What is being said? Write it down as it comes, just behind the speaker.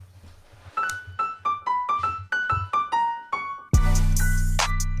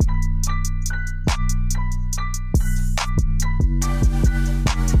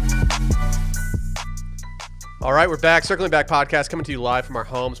All right, we're back. Circling Back podcast coming to you live from our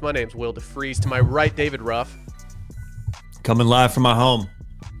homes. My name's Will DeFries. To my right, David Ruff. Coming live from my home.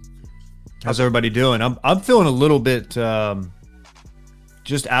 How's everybody doing? I'm feeling a little bit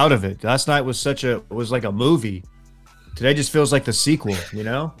just out of it. Last night was like a movie. Today just feels like the sequel, you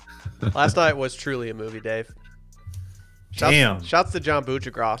know? Last night was truly a movie, Dave. Damn. Shouts to John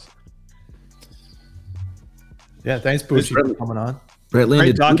Buccigross. Yeah, thanks, Bucci, for coming on. Brett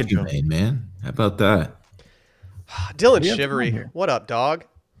landed talking to Gucci Mane, man. How about that? Dylan Shivery. What up, dog?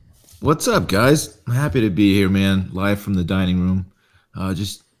 What's up, guys? I'm happy to be here, man. Live from the dining room.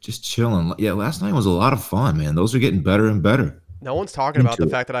 Just chilling. Yeah, last night was a lot of fun, man. Those are getting better and better. No one's talking about the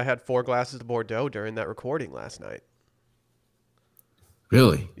fact that I had 4 glasses of Bordeaux during that recording last night.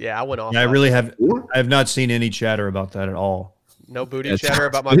 Really? Yeah, I went off. Yeah, I have not seen any chatter about that at all. No booty chatter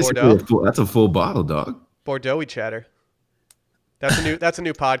about my Bordeaux. That's a full bottle, dog. Bordeaux-y chatter. That's a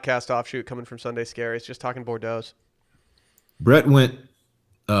new podcast offshoot coming from Sunday Scaries, just talking Bordeaux's. Brett went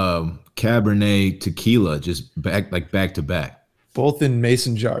Cabernet tequila just back to back. Both in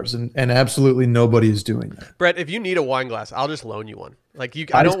mason jars, and absolutely nobody is doing that. Brett, if you need a wine glass, I'll just loan you one. I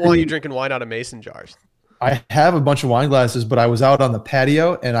don't want you drinking wine out of mason jars. I have a bunch of wine glasses, but I was out on the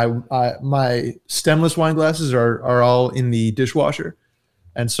patio, and my stemless wine glasses are all in the dishwasher,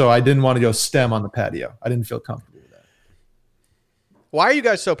 and so I didn't want to go stem on the patio. I didn't feel comfortable with that. Why are you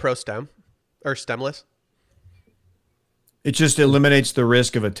guys so pro stem or stemless? It just eliminates the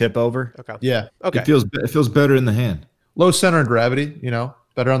risk of a tip over. Okay. Yeah. Okay. It feels better in the hand. Low center of gravity,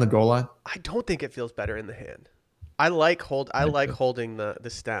 better on the goal line. I don't think it feels better in the hand. I like holding the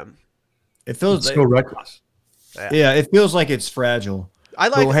stem. It feels So reckless. yeah, it feels like it's fragile.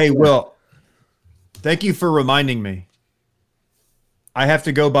 Hey, Will, thank you for reminding me. I have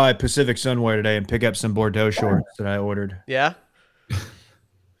to go by Pacific Sunwear today and pick up some Bordeaux shorts that I ordered. Yeah.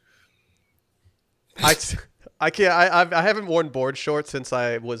 I can't. I haven't worn board shorts since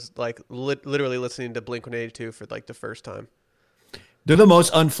I was literally listening to Blink-182 for the first time. They're the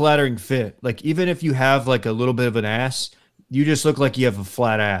most unflattering fit. Even if you have a little bit of an ass, you just look like you have a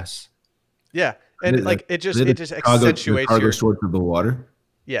flat ass. Yeah, and it just accentuates cargo your shorts of the water.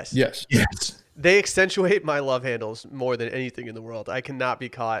 Yes. Yes. They accentuate my love handles more than anything in the world. I cannot be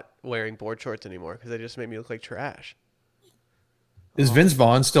caught wearing board shorts anymore because they just make me look like trash. Is Vince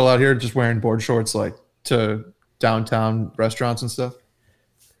Vaughn still out here just wearing board shorts to downtown restaurants and stuff?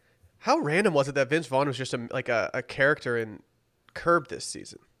 How random was it that Vince Vaughn was just a character in Curb this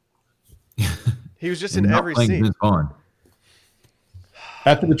season? He was just in every scene. Vince Vaughn.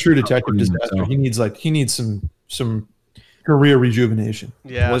 After the True Detective disaster, he needs some career rejuvenation.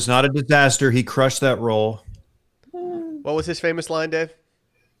 Yeah. It was not a disaster. He crushed that role. What was his famous line, Dave?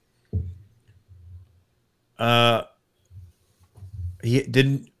 He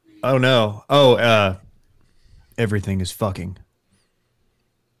didn't. Oh no. Oh, everything is fucking.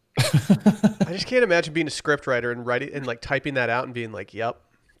 I just can't imagine being a script writer and writing and typing that out and being like, "Yep,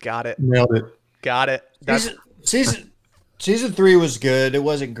 got it, Nailed it. got it." Season 3 was good. It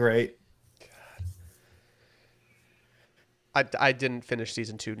wasn't great. I didn't finish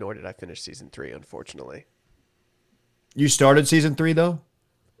season 2, nor did I finish season 3, unfortunately. You started season 3 though?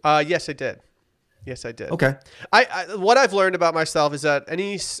 Yes, I did. Okay. I what I've learned about myself is that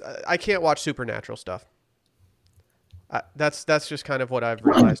I can't watch supernatural stuff. That's just kind of what I've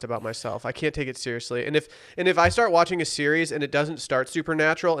realized about myself. I can't take it seriously. And if I start watching a series and it doesn't start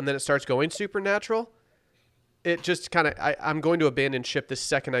supernatural and then it starts going supernatural, it just kind of I'm going to abandon ship the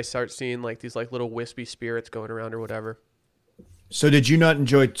second I start seeing these little wispy spirits going around or whatever. So did you not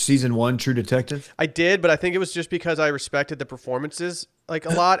enjoy season 1, True Detective? I did, but I think it was just because I respected the performances a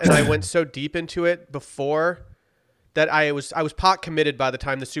lot, and I went so deep into it before that I was pot committed by the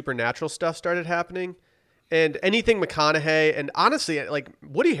time the supernatural stuff started happening, and anything McConaughey, and honestly,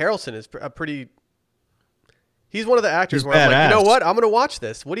 Woody Harrelson is he's one of the actors where I'm like, you know what, I'm gonna watch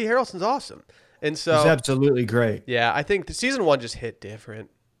this. Woody Harrelson's awesome, and so he's absolutely great. Yeah, I think the season 1 just hit different.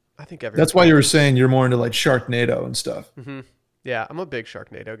 I think That's why you were saying you're more into Sharknado and stuff. Mm-hmm. Yeah, I'm a big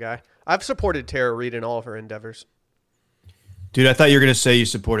Sharknado guy. I've supported Tara Reid in all of her endeavors. Dude, I thought you were going to say you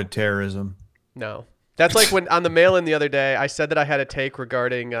supported terrorism. No. That's like when on the mail-in the other day, I said that I had a take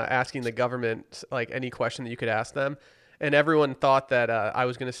regarding asking the government any question that you could ask them, and everyone thought that I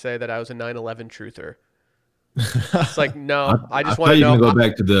was going to say that I was a 9/11 truther. It's no, I just want to know. You go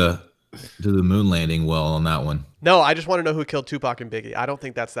back to the moon landing well on that one. No, I just want to know who killed Tupac and Biggie. I don't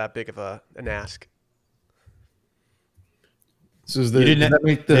think that's that big of an ask. Go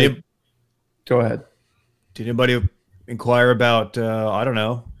ahead. Did anybody inquire about, I don't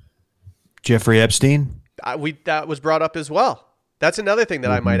know, Jeffrey Epstein? That was brought up as well. That's another thing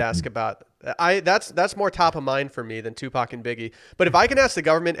that I might ask about. That's more top of mind for me than Tupac and Biggie. But if I can ask the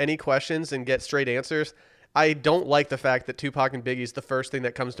government any questions and get straight answers, I don't like the fact that Tupac and Biggie is the first thing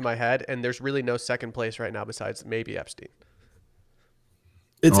that comes to my head, and there's really no second place right now besides maybe Epstein.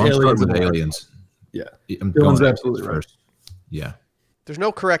 It's I'm starting aliens. with aliens. Yeah. I'm Dylan's going absolutely right. first. Yeah. There's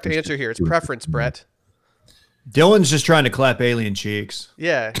no correct answer here. It's preference, Brett. Dylan's just trying to clap alien cheeks.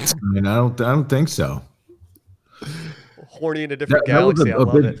 Yeah, I mean, I don't think so. horny in a different That was galaxy. I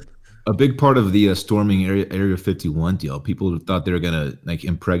love big, it. a big part of the storming Area 51 deal. People thought they were gonna like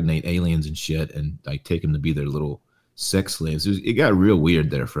impregnate aliens and shit, and like take them to be their little sex slaves. It got real weird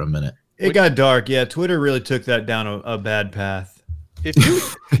there for a minute. It got dark. Yeah, Twitter really took that down a bad path.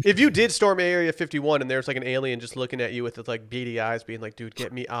 If you did storm Area 51 and there's like an alien just looking at you with like beady eyes, being like, "Dude,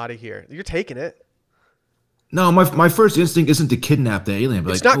 get me out of here," you're taking it. No, my first instinct isn't to kidnap the alien.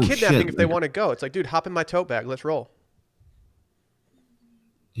 But It's like, not oh, kidnapping shit. if they Like, want to go. It's like, dude, hop in my tote bag. Let's roll.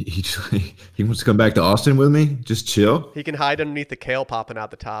 He just, he wants to come back to Austin with me. Just chill. He can hide underneath the kale popping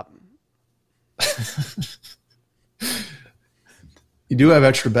out the top. You do have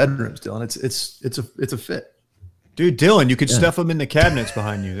extra bedrooms, Dylan. It's a fit. Dude, Dylan, you could stuff them in the cabinets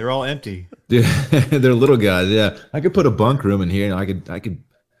behind you. They're all empty. Yeah, they're little guys. Yeah, I could put a bunk room in here, and I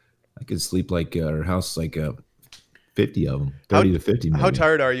could sleep like our house like 50 of them, 30 to 50. Maybe. How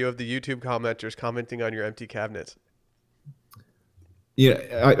tired are you of the YouTube commenters commenting on your empty cabinets?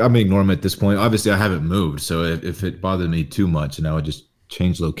 Yeah, I'm ignoring them at this point. Obviously, I haven't moved, so if it bothered me too much, and I would just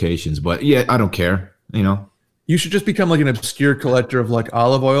change locations. But yeah, I don't care. You know, You should just become like an obscure collector of like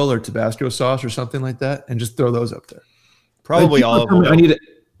olive oil or Tabasco sauce or something like that, and just throw those up there. Probably Like, all of people tell me them.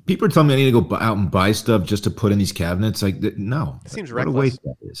 people are telling me I need to go out and buy stuff just to put in these cabinets. Like, no, It seems what a reckless. waste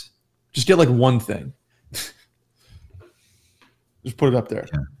that is. Just get like one thing. Just put it up there.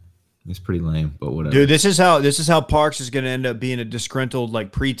 It's pretty lame, but whatever. Dude, this is how Parks is going to end up being a disgruntled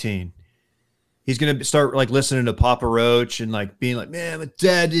like preteen. He's going to start like listening to Papa Roach and like being like, "Man, my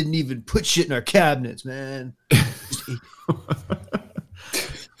dad didn't even put shit in our cabinets, man." I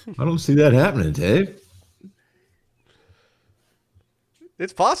don't see that happening, Dave.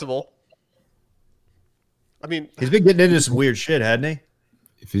 It's possible. I mean, He's been getting into some weird shit, hadn't he?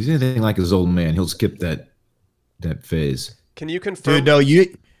 If he's anything like his old man, he'll skip that phase. can you confirm? Dude, no, you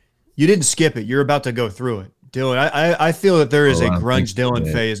didn't skip it. You're about to go through it. Dylan, I feel that there is Oh, a I don't grunge think so, Dylan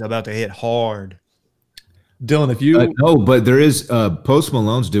yeah. phase about to hit hard. Dylan, if you No, but there is Post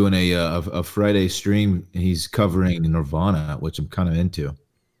Malone's doing a Friday stream. He's covering Nirvana, which I'm kind of into.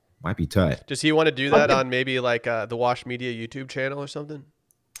 Might be tight. Does he want to do that on maybe like the Wash Media YouTube channel or something?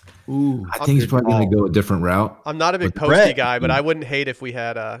 Ooh, I think he's probably going to go a different route. I'm not a big With Posty Brett. guy, but I wouldn't hate if we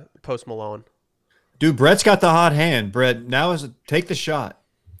had Post Malone. dude, Brett's got the hot hand. Brett, now take the shot.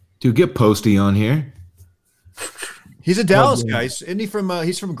 Dude, get Posty on here. He's a Dallas guy. Isn't he from?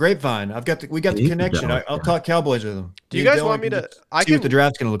 He's from Grapevine. We got the He's a connection. Dallas I'll guy. talk Cowboys with him. Do you Me and guys Dylan want me can to- just I see what the can-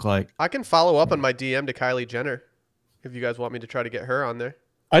 draft's gonna look like? I can follow up on my DM to Kylie Jenner if you guys want me to try to get her on there.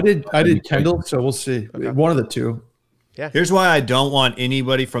 I did be Kendall, so we'll see. One of the two. Here's why I don't want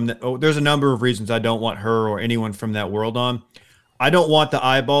anybody from the. Oh, there's a number of reasons I don't want her or anyone from that world on. I don't want the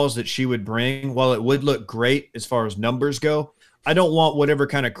eyeballs that she would bring. While it would look great as far as numbers go, I don't want whatever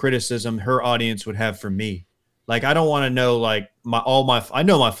kind of criticism her audience would have for me. Like, I don't want to know like I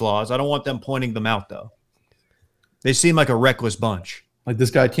know my flaws. I don't want them pointing them out though. They seem like a reckless bunch. Like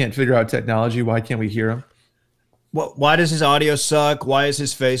this guy can't figure out technology. Why can't we hear him? Why does his audio suck? Why is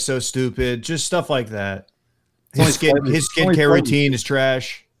his face so stupid? Just stuff like that. His only skincare slightly. routine is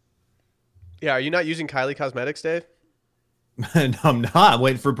trash. Yeah, are you not using Kylie Cosmetics, Dave? No, I'm not. I'm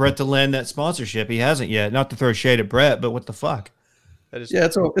waiting for Brett to land that sponsorship. He hasn't yet. Not to throw shade at Brett, but what the fuck? That is, Yeah,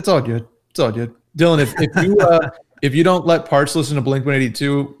 it's all good. It's all good. Dylan, if you if you don't let Parts listen to Blink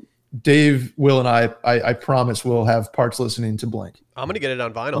 182, Dave, Will, and I promise we'll have Parts listening to Blink. I'm gonna get it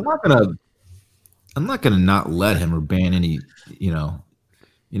on vinyl. I'm not gonna not let him or ban any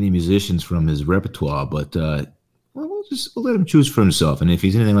musicians from his repertoire, but we'll let him choose for himself. And if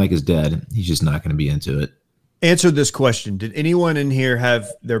he's anything like his dad, he's just not gonna be into it. Answer this question. Did anyone in here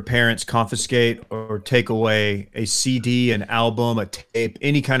have their parents confiscate or take away a CD, an album, a tape,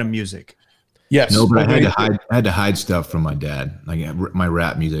 any kind of music? Yes. No, but I had to hide stuff from my dad, like my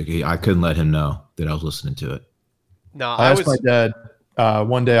rap music. I couldn't let him know that I was listening to it. No, I asked my dad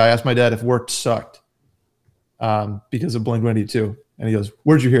one day. I asked my dad if work sucked because of Blink 182, and he goes,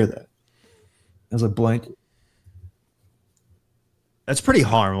 "Where'd you hear that?" I was like, "Blink." That's pretty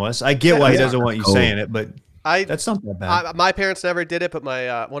harmless. I get why he Yeah. doesn't want you Cool. saying it, but that's not that bad. My parents never did it, but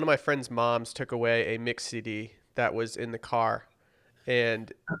my one of my friend's moms took away a mix CD that was in the car,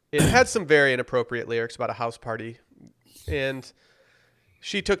 and it had some very inappropriate lyrics about a house party, and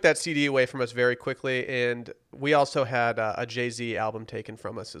She took that CD away from us very quickly, and we also had a Jay-Z album taken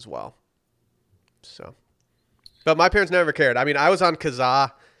from us as well. So, but my parents never cared. I mean, I was on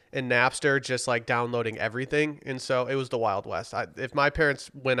Kazaa and Napster just like downloading everything, and so it was the Wild West. If my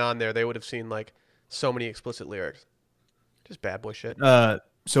parents went on there, they would have seen like so many explicit lyrics. Just bad boy shit.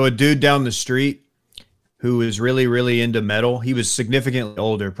 So a dude down the street who was really, really into metal, he was significantly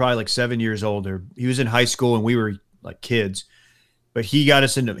older, probably like 7 years older. He was in high school and we were like kids, but he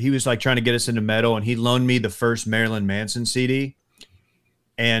was like trying to get us into metal, and he loaned me the first Marilyn Manson CD.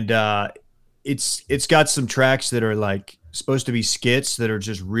 And it's got some tracks that are like supposed to be skits that are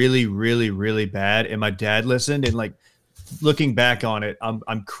just really, really, really bad. And my dad listened, and like looking back on it,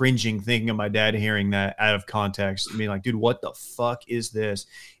 I'm cringing thinking of my dad hearing that out of context. I mean, like, dude, what the fuck is this?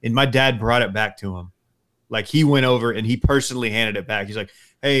 And my dad brought it back to him. Like, he went over and he personally handed it back. He's like,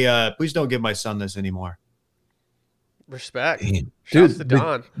 hey, please don't give my son this anymore. Respect. Damn. Shouts to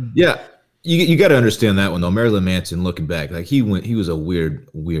Don. Yeah. You got to understand that one though. Marilyn Manson, looking back, like he was a weird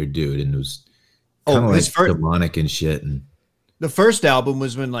dude, and it was kind of like demonic and shit. And the first album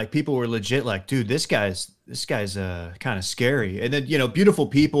was when like people were legit like, dude, this guy's kind of scary. And then, Beautiful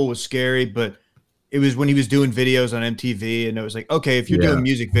People was scary, but it was when he was doing videos on MTV, and it was like, okay, if you're doing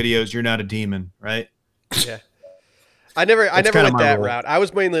music videos, you're not a demon, right? Yeah. I never went that route. I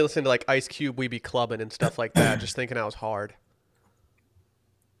was mainly listening to like Ice Cube, We Be Clubbing and stuff like that, just thinking I was hard.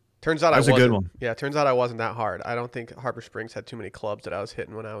 Turns out I wasn't. That was a good one. Yeah, turns out I wasn't that hard. I don't think Harbor Springs had too many clubs that I was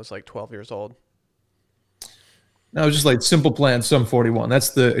hitting when I was like 12 years old. No, it was just like Simple Plan, Sum 41.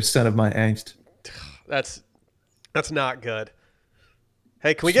 That's the extent of my angst. That's not good.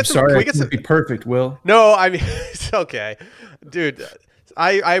 Hey, can we get some? Sorry, can we I get can't some? be perfect, Will. No, I mean it's okay, dude.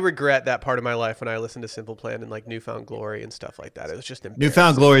 I regret that part of my life when I listened to Simple Plan and like Newfound Glory and stuff like that. It was just embarrassing.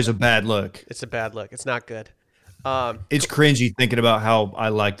 Newfound Glory is a bad look. It's a bad look. It's not good. It's cringy thinking about how I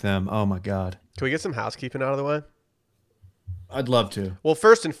liked them. Oh my God. Can we get some housekeeping out of the way? I'd love to. Well,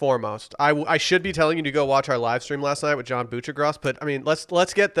 first and foremost, I should be telling you to go watch our live stream last night with John Buchagros, but I mean,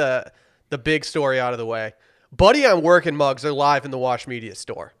 let's get the big story out of the way. Buddy on Working mugs are live in the Wash Media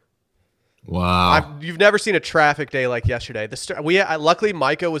store. wow. You've never seen a traffic day like yesterday. Luckily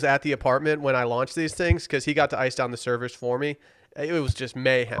Micah was at the apartment when I launched these things because he got to ice down the servers for me. It was just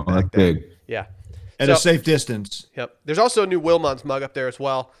mayhem That's back there. big. Yeah. At a safe distance. Yep. There's also a new Wilmont's mug up there as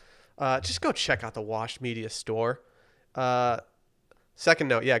well. Just go check out the Wash Media store. Second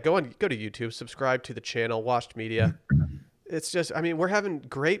note, go to YouTube, subscribe to the channel, Washed Media. It's just, I mean, we're having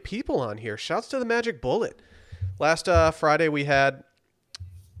great people on here. Shouts to the Magic Bullet. Last Friday we had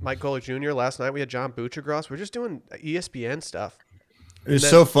Mike Golick Jr. Last night we had John Buchagros. We're just doing ESPN stuff. It was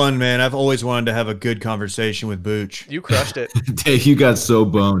so fun, man. I've always wanted to have a good conversation with Booch. You crushed it. Dave, you got so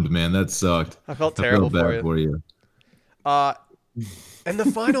boned, man. That sucked. I felt terrible bad for you. And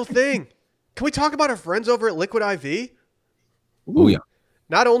the final thing, can we talk about our friends over at Liquid IV? Oh yeah.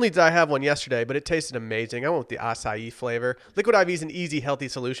 Not only did I have one yesterday, but it tasted amazing. I went with the acai flavor. Liquid IV is an easy, healthy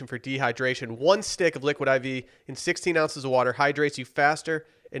solution for dehydration. One stick of Liquid IV in 16 ounces of water hydrates you faster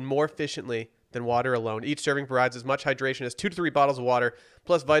and more efficiently than water alone. Each serving provides as much hydration as 2 to 3 bottles of water,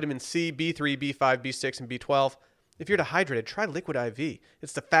 plus vitamin C, B3, B5, B6, and B12. If you're dehydrated, try Liquid IV.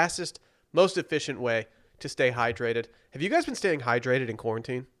 It's the fastest, most efficient way to stay hydrated. Have you guys been staying hydrated in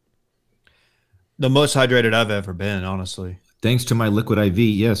quarantine? The most hydrated I've ever been, honestly. Thanks to my Liquid IV,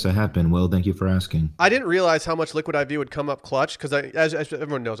 yes, I have been. Will, thank you for asking. I didn't realize how much Liquid IV would come up clutch because, as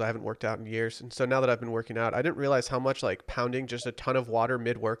everyone knows, I haven't worked out in years. And so now that I've been working out, I didn't realize how much like pounding just a ton of water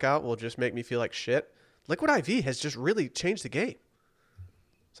mid-workout will just make me feel like shit. Liquid IV has just really changed the game.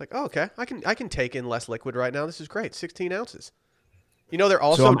 It's like, oh, okay, I can take in less liquid right now. This is great. 16 ounces. You know, they're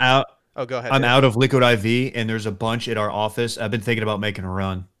also... So I'm out. Oh, go ahead. I'm dude. out of Liquid IV, and there's a bunch at our office. I've been thinking about making a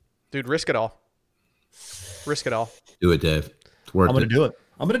run. Dude, risk it all. Risk it all. Do it, Dave. It's worth I'm going to do it.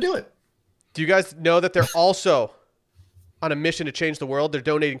 I'm going to do it. Do you guys know that they're also on a mission to change the world? They're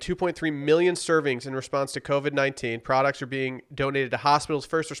donating 2.3 million servings in response to COVID-19. Products are being donated to hospitals,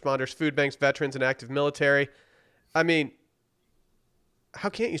 first responders, food banks, veterans, and active military. I mean, how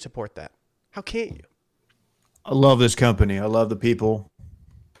can't you support that? How can't you? I love this company. I love the people.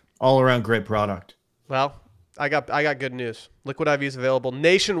 All around great product. Well, I got good news. Liquid IV is available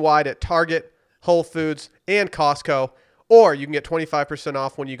nationwide at Target, Whole Foods, and Costco. Or you can get 25%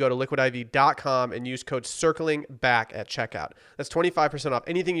 off when you go to liquidiv.com and use code CIRCLINGBACK at checkout. That's 25% off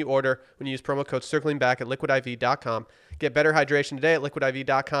anything you order when you use promo code CIRCLINGBACK at liquidiv.com. Get better hydration today at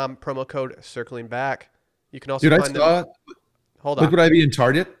liquidiv.com, promo code CIRCLINGBACK. You can also find them. Hold on. Liquid IV in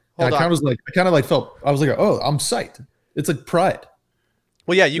Target. Hold on. I was like, oh, I'm psyched. It's like pride.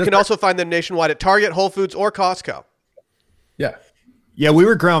 Well, yeah, you can also find them nationwide at Target, Whole Foods, or Costco. Yeah. Yeah, we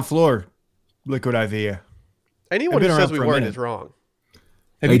were ground floor, Liquid IV. Anyone I've who been says around we for a weren't minute. is wrong.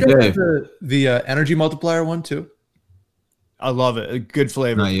 Have Hey, you guys Dave. had the energy multiplier one too? I love it. A good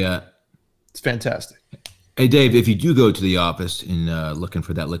flavor. Not yet. It's fantastic. Hey Dave, if you do go to the office and looking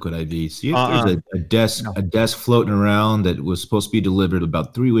for that Liquid IV, see if there's a desk floating around that was supposed to be delivered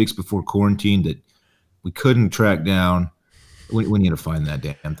about 3 weeks before quarantine that we couldn't track down. We need to find that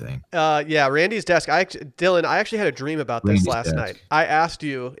damn thing. Yeah, Randy's desk. Dylan, I actually had a dream about this Randy's last desk. night. I asked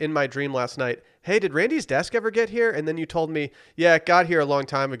you in my dream last night, hey, did Randy's desk ever get here? And then you told me, yeah, it got here a long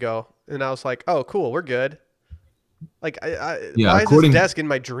time ago. And I was like, oh, cool, we're good. Like, Yeah, why is according- this desk in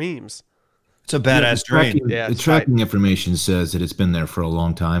my dreams? It's a badass dream. Yeah, The it's tracking information says that it's been there for a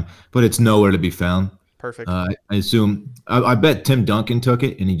long time, but it's nowhere to be found. Perfect. I assume. I bet Tim Duncan took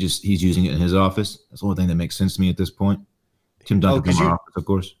it, and he's using it in his office. That's the only thing that makes sense to me at this point. Tim Duncan 'cause from our you- office, of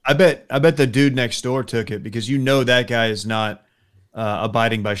course. I bet the dude next door took it because that guy is not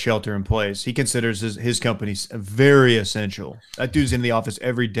abiding by shelter in place. He considers his company very essential. That dude's in the office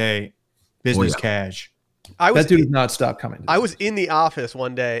every day, business cash. That dude has not stopped coming. I was in the office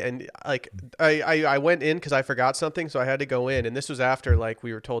one day and like I went in because I forgot something, so I had to go in. And this was after like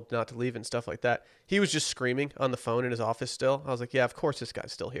we were told not to leave and stuff like that. He was just screaming on the phone in his office still. I was like, yeah, of course this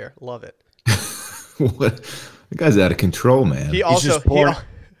guy's still here. Love it. What? The guy's out of control, man. He He's also just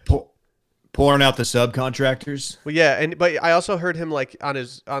pouring out the subcontractors. well, yeah, but I also heard him like on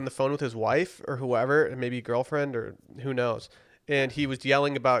the phone with his wife or whoever, maybe girlfriend or who knows. And he was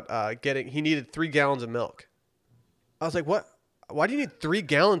yelling about he needed 3 gallons of milk. I was like, what? Why do you need 3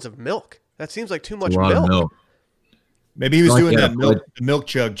 gallons of milk? That seems like too much a lot of milk. milk. Maybe he was Like doing that, the milk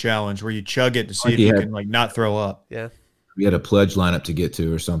chug challenge where you chug it to see Like if he you had- can like not throw up. Yeah, We had a pledge lineup to get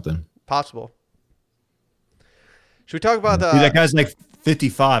to or something. possible. Should we talk about the? Dude, that guy's like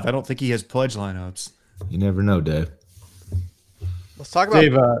 55. I don't think he has pledge lineups. You never know, Dave. Let's talk about.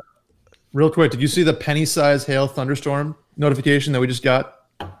 Dave, real quick, did you see the penny-sized hail thunderstorm notification that we just got?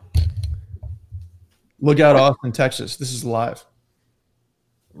 Look out, Austin, Texas. This is live.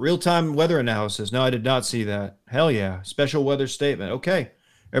 Real-time weather analysis. No, I did not see that. Hell yeah. Special weather statement. Okay.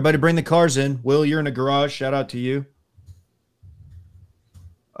 Everybody bring the cars in. Will, you're in a garage. Shout out to you.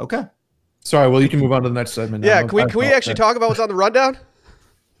 Okay. Sorry, Will, you can move on to the next segment now. Yeah, can we actually talk about what's on the rundown?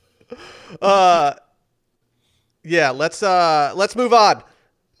 Yeah, let's move on.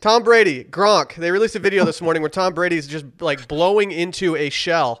 Tom Brady, Gronk. They released a video this morning where Tom Brady's just like blowing into a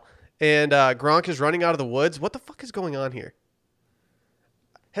shell, and Gronk is running out of the woods. What the fuck is going on here?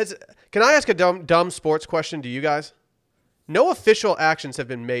 Can I ask a dumb sports question to you guys? No official actions have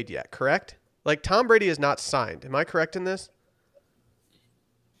been made yet, correct? Like Tom Brady is not signed. Am I correct in this?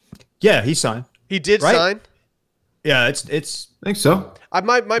 Yeah, he signed. He did Right. sign. Yeah, it's I think so.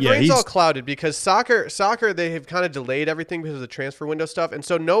 My brain's he's- all clouded because soccer they have kind of delayed everything because of the transfer window stuff, and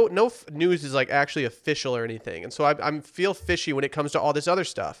so no news is like actually official or anything, and so I feel fishy when it comes to all this other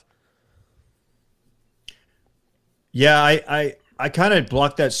stuff. yeah, I kind of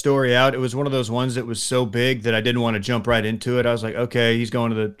blocked that story out. It was one of those ones that was so big that I didn't want to jump right into it. I was like, okay, he's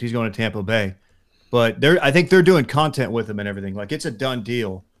going to Tampa Bay. But I think they're doing content with him and everything. Like it's a done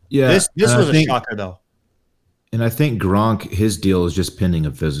deal. Yeah. This and I was a think- shocker though. And I think Gronk, his deal is just pending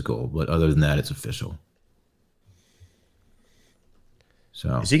a physical, but other than that, it's official.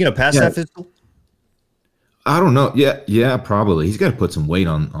 So Is he going to pass Yeah. that physical? I don't know. Yeah, probably. He's got to put some weight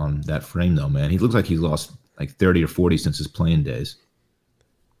on that frame, though, man. He looks like he's lost like 30 or 40 since his playing days.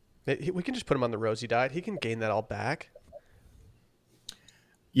 We can just put him on the rosy diet. He can gain that all back.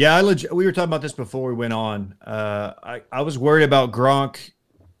 Yeah, we were talking about this before we went on. I was worried about Gronk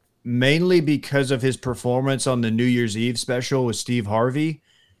mainly because of his performance on the New Year's Eve special with Steve Harvey,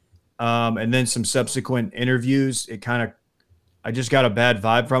 and then some subsequent interviews. I just got a bad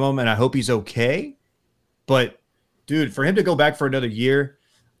vibe from him, and I hope he's okay. But, dude, for him to go back for another year,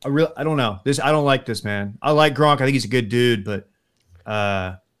 I don't know. I don't like this, man. I like Gronk. I think he's a good dude, but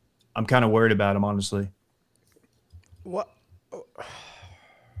I'm kind of worried about him, honestly. What?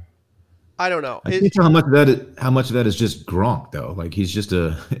 I don't know. I can't tell how much of that is just Gronk, though. Like he's just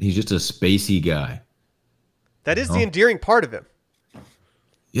a spacey guy. That is the endearing part of him.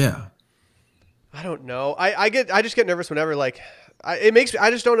 Yeah. I don't know. I just get nervous whenever I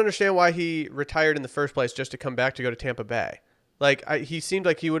just don't understand why he retired in the first place just to come back to go to Tampa Bay. Like he seemed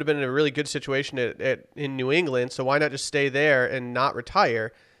like he would have been in a really good situation in New England, so why not just stay there and not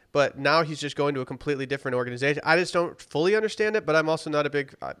retire? But now he's just going to a completely different organization. I just don't fully understand it, but I'm also not a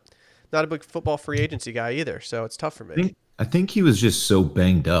big football free agency guy either, so it's tough for me. I think he was just so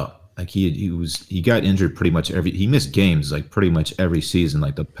banged up. Like he got injured pretty much he missed games like pretty much every season,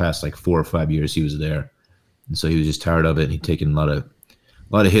 like the past like 4 or 5 years he was there. And so he was just tired of it, and he'd taken a lot of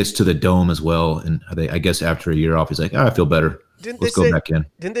lot of hits to the dome as well. And I guess after a year off, he's like, I feel better. Let's go back in.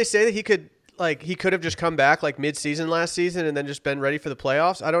 Didn't they say that he could have just come back like mid-season last season and then just been ready for the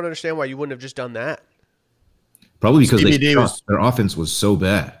playoffs? I don't understand why you wouldn't have just done that. Probably because their offense was so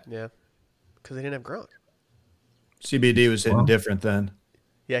bad. Yeah, because they didn't have Gronk. CBD was hitting different then.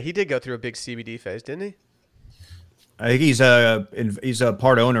 Yeah, he did go through a big CBD phase, didn't he? I think he's a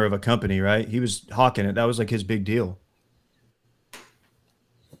part owner of a company, right? He was hawking it. That was like his big deal.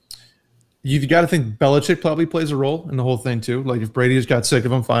 You've got to think Belichick probably plays a role in the whole thing too. Like if Brady just got sick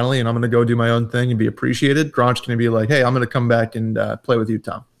of him finally, and I'm going to go do my own thing and be appreciated, Gronk's going to be like, "Hey, I'm going to come back and play with you,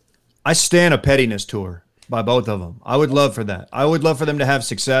 Tom." I stand a pettiness tour by both of them. I would love for that. I would love for them to have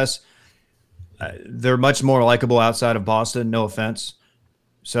success. They're much more likable outside of Boston. No offense.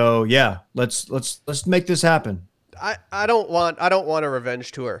 So yeah, let's make this happen. I don't want a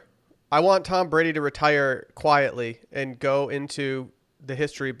revenge tour. I want Tom Brady to retire quietly and go into the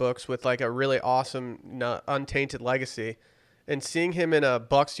history books with like a really awesome, untainted legacy. And seeing him in a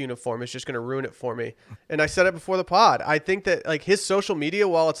Bucs uniform is just going to ruin it for me. And I said it before the pod. I think that like his social media,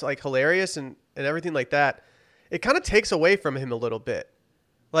 while it's like hilarious and everything like that, it kind of takes away from him a little bit.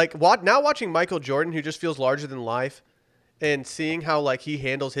 Like now watching Michael Jordan, who just feels larger than life, and seeing how like he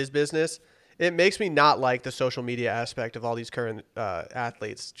handles his business, it makes me not like the social media aspect of all these current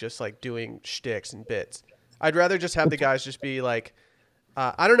athletes just like doing shticks and bits. I'd rather just have the guys just be like,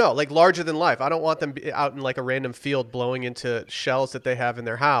 I don't know, like larger than life. I don't want them out in like a random field blowing into shells that they have in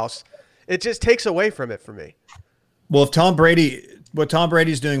their house. It just takes away from it for me. Well, what Tom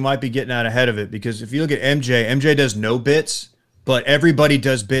Brady's doing might be getting out ahead of it, because if you look at MJ does no bits, but everybody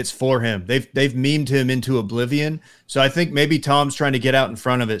does bits for him. They've memed him into oblivion. So I think maybe Tom's trying to get out in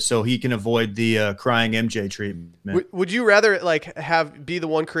front of it so he can avoid the crying MJ treatment. Would you rather like be the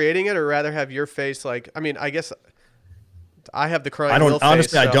one creating it, or rather have your face like? I mean, I guess I have the crying.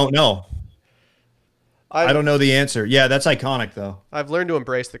 Honestly, face, I don't know. I don't know the answer. Yeah, that's iconic though. I've learned to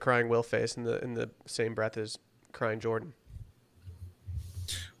embrace the crying Will face in the same breath as crying Jordan.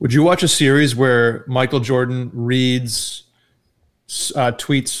 Would you watch a series where Michael Jordan reads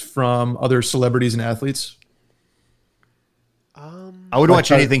tweets from other celebrities and athletes? I would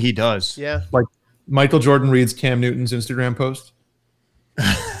watch anything he does. Yeah. Like Michael Jordan reads Cam Newton's Instagram post.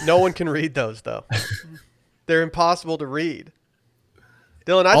 No one can read those though. They're impossible to read.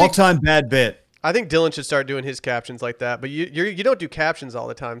 Dylan, all-time bad bit. I think Dylan should start doing his captions like that, but you don't do captions all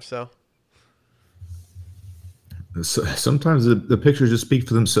the time, so. Sometimes the pictures just speak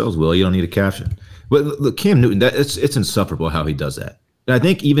for themselves, Will. You don't need a caption. But look, Cam Newton, it's insufferable how he does that. And I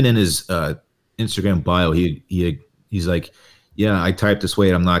think even in his Instagram bio, he's like, yeah, I typed this way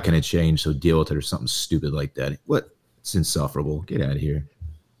and I'm not going to change, so deal with it, or something stupid like that. What? It's insufferable. Get out of here.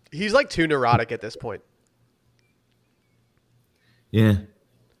 He's like too neurotic at this point. Yeah.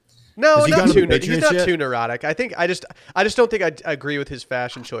 No, he's not too neurotic. I just don't think I agree with his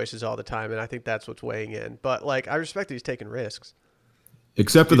fashion choices all the time, and I think that's what's weighing in. But like, I respect that he's taking risks.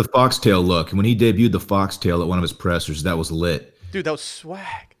 Except for the foxtail look. When he debuted the foxtail at one of his pressers, that was lit. Dude, that was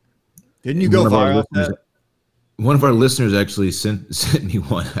swag. Didn't you go viral? One of our listeners actually sent me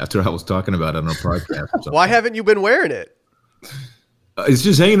one after I was talking about it on our podcast. Why haven't you been wearing it? It's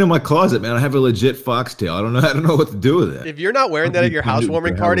just hanging in my closet, man. I have a legit foxtail. I don't know what to do with it. If you're not wearing that at your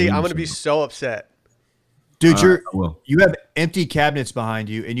housewarming party, I'm going to be so upset. Dude, you have empty cabinets behind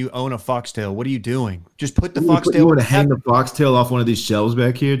you, and you own a foxtail. What are you doing? Just put the foxtail. You want to hang the foxtail off one of these shelves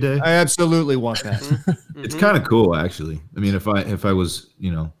back here, Dave? I absolutely want that. It's kind of cool, actually. I mean, if I was,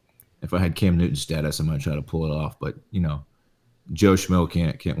 if I had Cam Newton status, I might try to pull it off. But Joe Schmo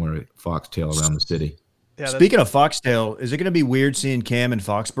can't wear a foxtail around the city. Yeah, speaking of foxtail, is it going to be weird seeing Cam in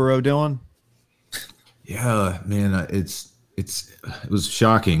Foxborough, Dylan? Yeah, man, it was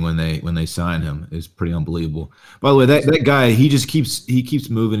shocking when they signed him. It's pretty unbelievable. By the way, that guy, he keeps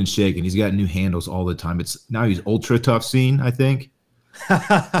moving and shaking. He's got new handles all the time. Now he's ultra tough scene, I think.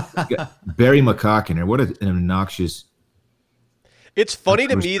 Barry McCockiner, what an obnoxious. It's funny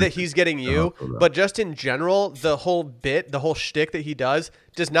to me that he's getting you, but just in general, the whole shtick that he does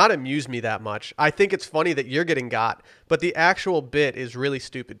not amuse me that much. I think it's funny that you're getting got, but the actual bit is really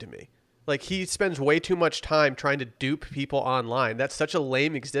stupid to me. Like, he spends way too much time trying to dupe people online. That's such a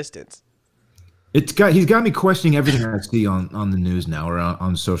lame existence. He's got me questioning everything I see on the news now or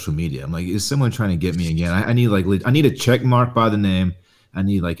on social media. I'm like, is someone trying to get me again? I need a check mark by the name. I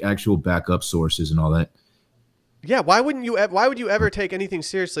need like actual backup sources and all that. Yeah, why would you ever take anything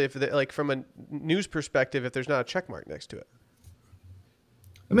seriously if like from a news perspective if there's not a check mark next to it?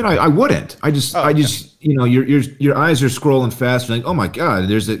 I mean, I wouldn't. I just your eyes are scrolling fast. Like, oh my God,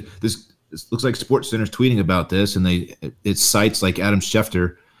 there's this it looks like SportsCenter's tweeting about this, and it cites like Adam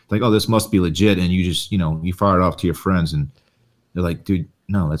Schefter, like, oh, this must be legit, and you just you fire it off to your friends, and they're like, dude,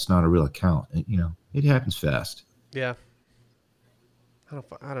 no, that's not a real account. And, it happens fast. Yeah.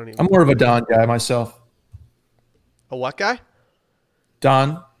 I don't even. I'm more of a Don guy myself. A what guy?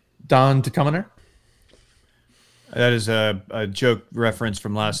 Don DeCuminer. That is a joke reference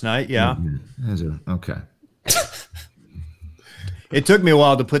from last night. Yeah. Okay. It took me a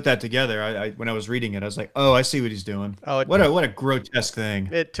while to put that together. I when I was reading it, I was like, "Oh, I see what he's doing." Oh, what a grotesque thing!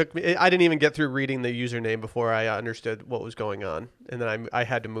 It took me. I didn't even get through reading the username before I understood what was going on, and then I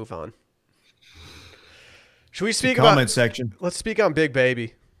had to move on. Should we speak about comment section? Let's speak on Big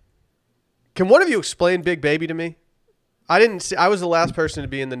Baby. Can one of you explain Big Baby to me? I didn't see. I was the last person to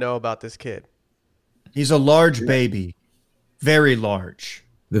be in the know about this kid. He's a large baby, very large.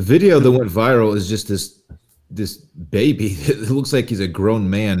 The video that went viral is just this baby. It looks like he's a grown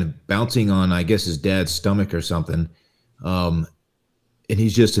man bouncing on, I guess, his dad's stomach or something. And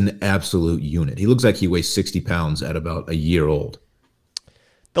he's just an absolute unit. He looks like he weighs 60 pounds at about a year old.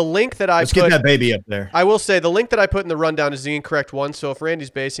 The link that Let's get that baby up there. I will say the link that I put in the rundown is the incorrect one. So if Randy's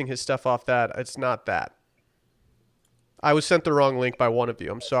basing his stuff off that, it's not that. I was sent the wrong link by one of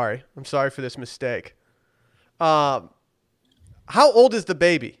you. I'm sorry. I'm sorry for this mistake. How old is the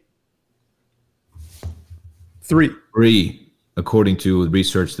baby? 3, according to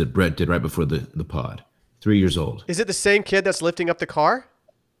research that Brett did right before the pod. 3 years old. Is it the same kid that's lifting up the car?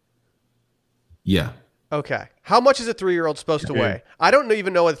 Yeah. Okay. How much is a 3-year-old supposed to weigh? I don't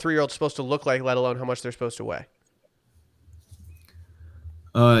even know what a 3-year-old's supposed to look like, let alone how much they're supposed to weigh.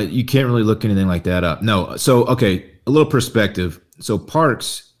 You can't really look anything like that up. No. So, okay, a little perspective. So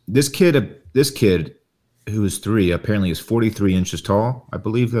Parks, this kid who is 3 apparently is 43 inches tall. I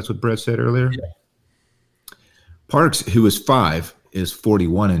believe that's what Brett said earlier. Yeah. Parks, who is 5, is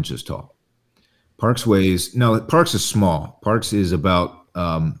 41 inches tall. Parks is small. Parks is about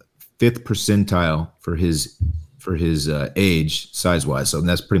 5th percentile for his age size-wise. So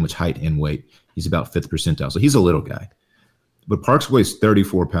that's pretty much height and weight. He's about 5th percentile. So he's a little guy. But Parks weighs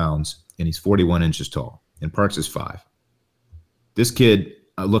 34 pounds, and he's 41 inches tall. And Parks is 5. This kid,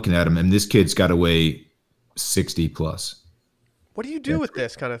 looking at him, and this kid's got to weigh 60 plus. What do you do with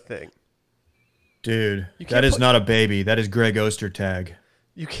this kind of thing? Dude, that is not a baby. That is Greg Ostertag.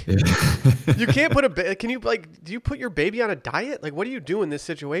 You can't. You can't put a. Can you do you put your baby on a diet? Like, what do you do in this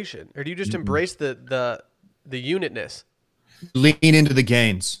situation, or do you just embrace the unitness? Lean into the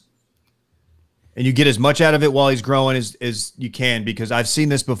gains, and you get as much out of it while he's growing as you can. Because I've seen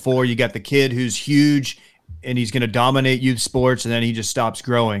this before. You got the kid who's huge, and he's going to dominate youth sports, and then he just stops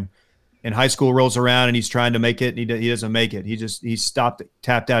growing. And high school rolls around, and he's trying to make it, and he doesn't make it. He's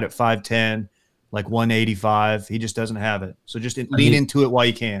tapped out at 5'10". Like 185. He just doesn't have it. So just lean into it while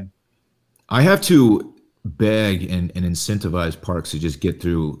you can. I have to beg and incentivize Parks to just get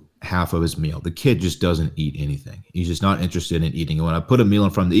through half of his meal. The kid just doesn't eat anything. He's just not interested in eating. And when I put a meal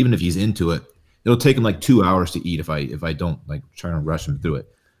in front of him, even if he's into it, it'll take him like 2 hours to eat if I don't like try to rush him through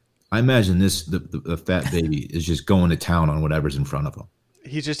it. I imagine the fat baby is just going to town on whatever's in front of him.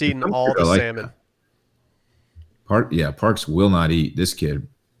 He's just eating all the salmon. Parks will not eat. This kid,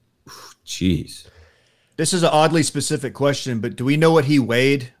 jeez. This is an oddly specific question, but do we know what he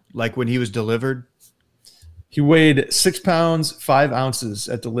weighed like when he was delivered? He weighed 6 pounds, 5 ounces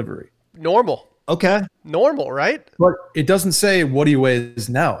at delivery. Normal. Okay. Normal, right? But it doesn't say what he weighs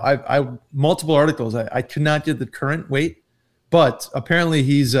now. I multiple articles. I could not get the current weight, but apparently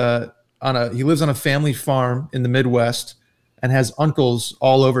he lives on a family farm in the Midwest and has uncles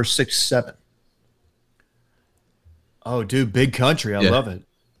all over 6'7". Oh, dude, big country. I love it.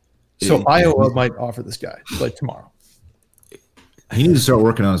 So Iowa might offer this guy like tomorrow. He needs to start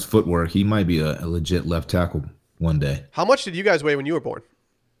working on his footwork. He might be a legit left tackle one day. How much did you guys weigh when you were born?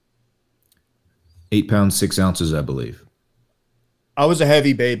 8 pounds, 6 ounces, I believe. I was a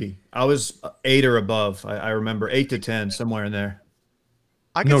heavy baby. I was 8 or above. I remember 8 to 10, somewhere in there.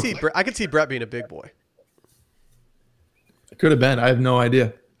 I could see Brett being a big boy. It could have been. I have no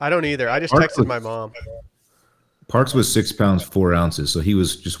idea. I don't either. I just texted my mom. Parks was 6 pounds, 4 ounces, so he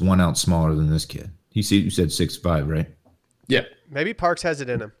was just 1 ounce smaller than this kid. You said 6'5", right? Yeah. Maybe Parks has it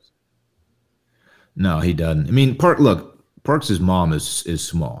in him. No, he doesn't. I mean, Parks' mom is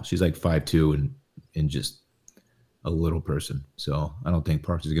small. She's like 5'2" and just a little person. So I don't think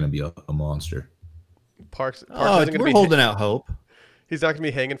Parks is going to be a monster. Parks we're holding out hope. He's not going to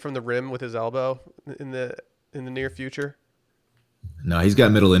be hanging from the rim with his elbow in the near future. No, he's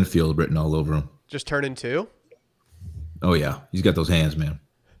got middle infield written all over him. Just turning 2? Oh, yeah. He's got those hands, man.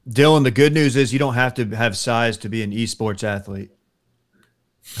 Dylan, the good news is you don't have to have size to be an esports athlete.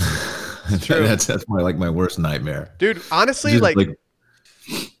 true. that's my worst nightmare. Dude, honestly, Just, like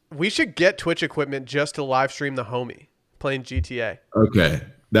we should get Twitch equipment just to live stream the homie playing GTA. Okay,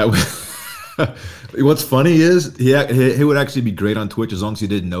 that was. What's funny is he would actually be great on Twitch as long as he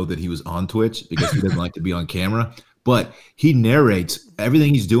didn't know that he was on Twitch because he doesn't like to be on camera. But he narrates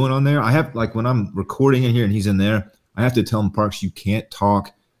everything he's doing on there. I have like when I'm recording in here and he's in there, I have to tell him, Parks, you can't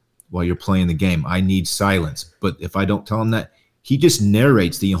talk while you're playing the game. I need silence. But if I don't tell him that, he just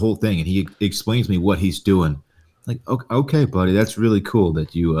narrates the whole thing and he explains me what he's doing. Like, okay, buddy, that's really cool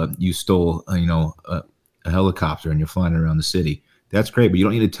that you stole a helicopter and you're flying around the city. That's great, but you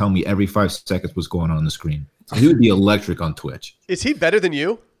don't need to tell me every 5 seconds what's going on the screen. He would be electric on Twitch. Is he better than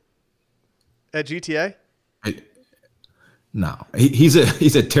you at GTA? No, he's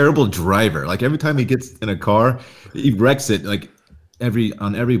a terrible driver. Like every time he gets in a car, he wrecks it. Like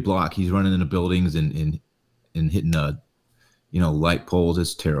on every block, he's running into buildings and hitting light poles.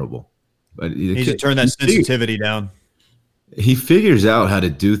 It's terrible. But he needs to turn that sensitivity down. He figures out how to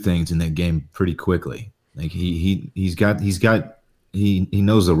do things in that game pretty quickly. Like he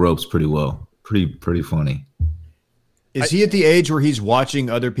knows the ropes pretty well. Pretty funny. Is he at the age where he's watching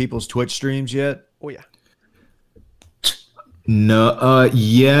other people's Twitch streams yet? Oh yeah. No,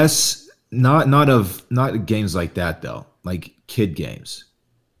 yes, not games like that though. Like kid games.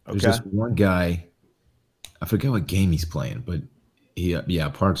 There's this one guy, I forget what game he's playing, but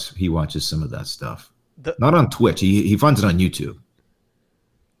Parks, he watches some of that stuff. Not on Twitch. He finds it on YouTube.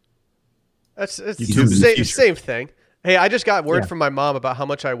 It's YouTube same thing. Hey, I just got word from my mom about how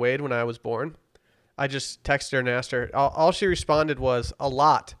much I weighed when I was born. I just texted her and asked her. All she responded was a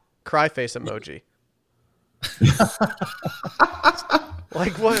lot. Cry face emoji.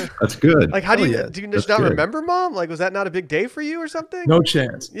 Like what? That's good. Like how do you just not remember, Mom? Like was that not a big day for you or something? No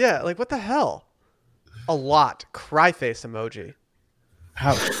chance. Yeah, like what the hell? A lot. Cry face emoji.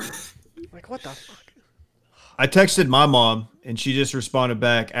 How? Like what the fuck? I texted my mom and she just responded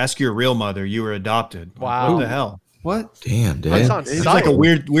back, "Ask your real mother. You were adopted." Wow. What the hell? What? Damn, Dave. That's on It's site. like a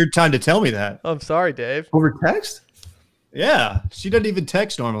weird time to tell me that. I'm sorry, Dave. Over text? Yeah, she doesn't even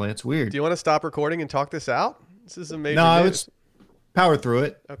text normally. It's weird. Do you want to stop recording and talk this out? This is amazing. No, I was power through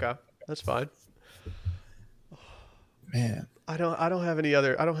it. Okay, that's fine. Man. I don't have any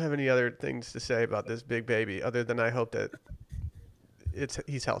other things to say about this big baby other than I hope that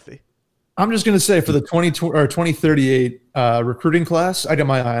he's healthy. I'm just going to say for the 2038 recruiting class, I got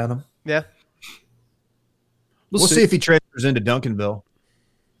my eye on him. Yeah. We'll see if he transfers into Duncanville.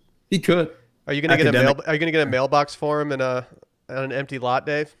 He could. Are you gonna get a mailbox for him on an empty lot,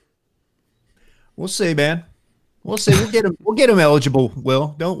 Dave? We'll see, man. We'll see. We'll get him eligible.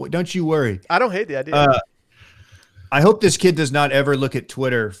 Will, don't you worry. I don't hate the idea. I hope this kid does not ever look at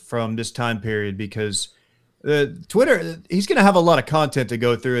Twitter from this time period because Twitter, he's going to have a lot of content to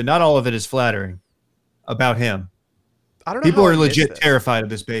go through, and not all of it is flattering about him. I don't know. People are legit terrified of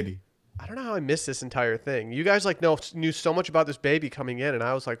this baby. I don't know how I missed this entire thing. You guys knew so much about this baby coming in, and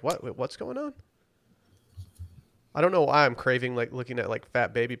I was like, "What? What's going on?" I don't know why I'm craving like looking at like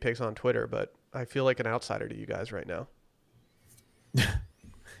fat baby pics on Twitter, but I feel like an outsider to you guys right now.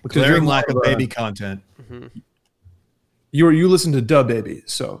 Glaring lack of baby content. Mm-hmm. You listen to Dub Baby,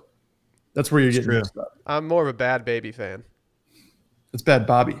 so that's where you're getting mixed up. I'm more of a Bad Baby fan. It's Bad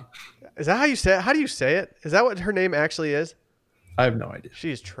Bobby. Is that how you say it? How do you say it? Is that what her name actually is? I have no idea.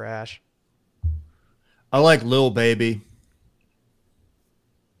 She's trash. I like Lil Baby.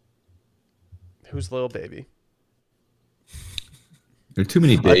 Who's Lil Baby? There are too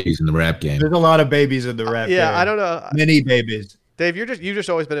many babies in the rap game. There's a lot of babies in the rap game. Yeah, I don't know. Many babies. Dave, you've just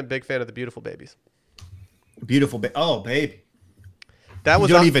always been a big fan of the Beautiful Babies. Beautiful baby. Oh, baby. You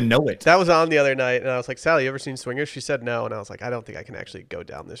don't even know it. That was on the other night, and I was like, Sally, you ever seen Swingers? She said no, and I was like, I don't think I can actually go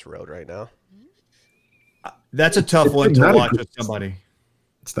down this road right now. That's a tough one to watch with somebody.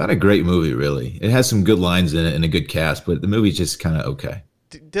 It's not a great movie, really. It has some good lines in it and a good cast, but the movie's just kind of okay.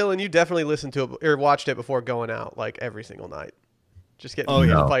 Dylan, you definitely listened to it or watched it before going out, like every single night. Just getting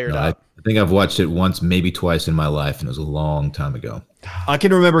fired up. I think I've watched it once, maybe twice in my life, and it was a long time ago. I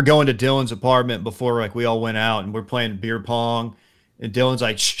can remember going to Dylan's apartment before, like, we all went out and we're playing beer pong, and Dylan's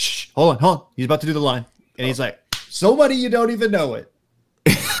like, shh, hold on. He's about to do the line. And he's like, somebody you don't even know it.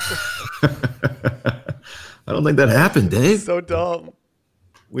 I don't think that happened, Dave. So dumb.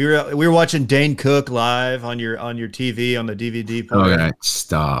 We were watching Dane Cook live on your TV on the DVD player. Okay,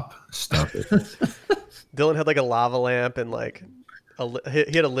 stop it. Dylan had like a lava lamp and like he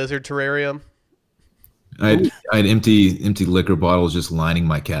had a lizard terrarium. I had empty liquor bottles just lining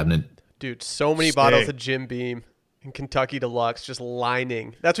my cabinet. Dude, so many bottles of Jim Beam and Kentucky Deluxe just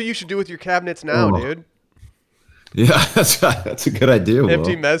lining. That's what you should do with your cabinets now, dude. Yeah, that's a good idea.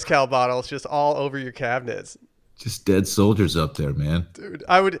 Empty Will. mezcal bottles just all over your cabinets. Just dead soldiers up there, man. Dude,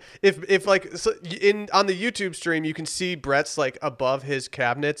 I would if like so on the YouTube stream you can see Brett's like above his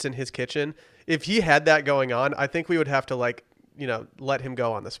cabinets in his kitchen. If he had that going on, I think we would have to like, let him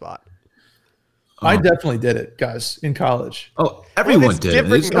go on the spot. I definitely did it, guys, in college. Oh, everyone it's did.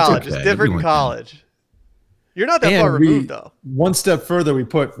 Different in college. Okay. It's different in college. You're not that And far removed though. One step further, we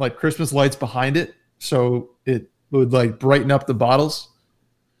put like Christmas lights behind it, so it would like brighten up the bottles.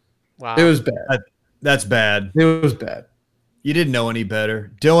 Wow. It was bad. That's bad. It was bad. You didn't know any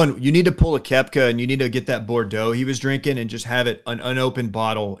better. Dylan, you need to pull a Kepka and you need to get that Bordeaux he was drinking and just have it an unopened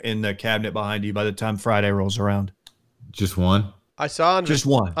bottle in the cabinet behind you by the time Friday rolls around. Just one? I saw on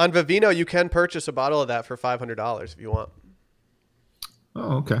one. On Vivino you can purchase a bottle of that for $500 if you want.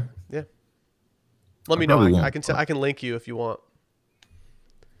 Oh, okay. Yeah. Let me know. I can link you if you want.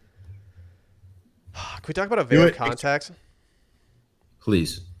 Can we talk about Aveo contacts?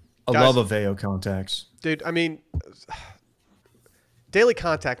 Please. I Guys, love Aveo contacts. Dude, I mean, daily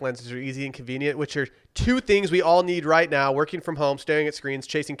contact lenses are easy and convenient, which are two things we all need right now, working from home, staring at screens,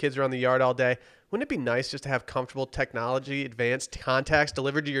 chasing kids around the yard all day. Wouldn't it be nice just to have comfortable technology, advanced contacts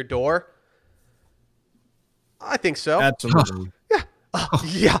delivered to your door? I think so. Absolutely.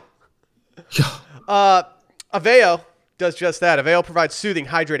 Yeah. Aveo does just that. Aveo provides soothing,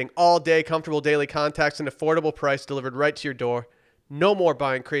 hydrating, all-day, comfortable daily contacts at an affordable price delivered right to your door. No more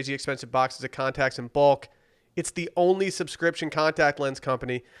buying crazy expensive boxes of contacts in bulk. It's the only subscription contact lens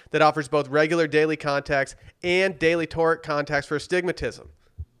company that offers both regular daily contacts and daily toric contacts for astigmatism.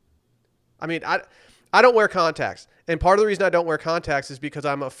 I mean, I don't wear contacts. And part of the reason I don't wear contacts is because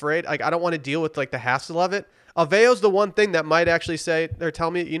I'm afraid, like, I don't want to deal with like the hassle of it. Aveo's the one thing that might actually say, they're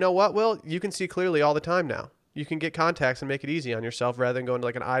telling me, you know what, Will, you can see clearly all the time now. You can get contacts and make it easy on yourself rather than going to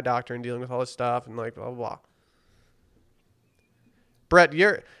like an eye doctor and dealing with all this stuff and like blah, blah, blah. Brett,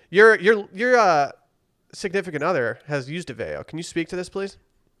 your significant other has used Aveo. Can you speak to this, please?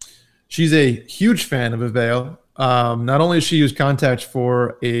 She's a huge fan of Aveo. Not only has she used contacts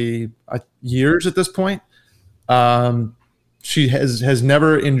for years at this point, she has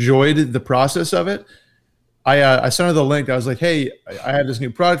never enjoyed the process of it. I sent her the link. I was like, hey, I have this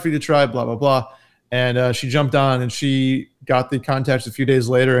new product for you to try, blah, blah, blah. And she jumped on and she got the contacts a few days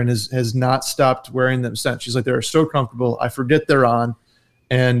later and has not stopped wearing them since. She's like, they're so comfortable. I forget they're on.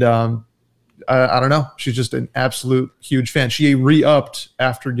 And I don't know. She's just an absolute huge fan. She re-upped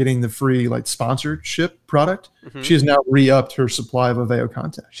after getting the free like sponsorship product. Mm-hmm. She has now re-upped her supply of Aveo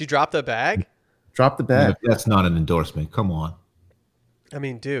contacts. She dropped the bag? Dropped the bag. Yeah, that's not an endorsement. Come on. I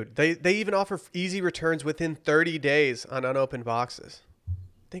mean, dude, they even offer easy returns within 30 days on unopened boxes.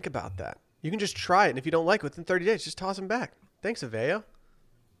 Think about that. You can just try it, and if you don't like it within 30 days, just toss them back. Thanks, Aveo.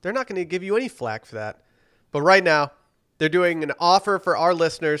 They're not going to give you any flack for that. But right now, they're doing an offer for our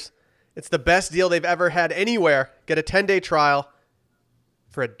listeners. It's the best deal they've ever had anywhere. Get a 10-day trial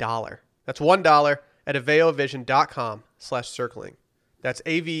for $1. That's $1 at aveovision.com/circling. That's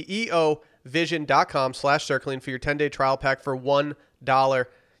aveovision.com/circling for your 10-day trial pack for $1.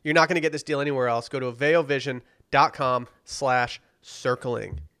 You're not going to get this deal anywhere else. Go to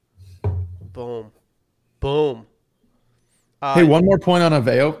aveovision.com/circling. Boom. Boom. Hey, one more point on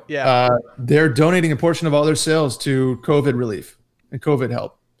Aveo. Yeah. They're donating a portion of all their sales to COVID relief and COVID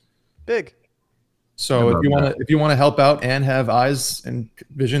help. Big. So if you want to help out and have eyes and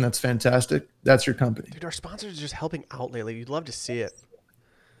vision, that's fantastic. That's your company. Dude, our sponsors are just helping out lately. You'd love to see it.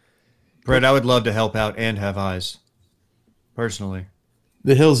 Brett, I would love to help out and have eyes. Personally.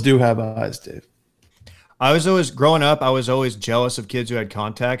 The Hills do have eyes, Dave. Growing up, I was always jealous of kids who had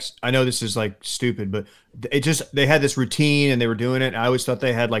contacts. I know this is like stupid, but they had this routine and they were doing it. And I always thought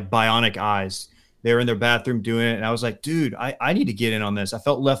they had like bionic eyes. They were in their bathroom doing it. And I was like, dude, I need to get in on this. I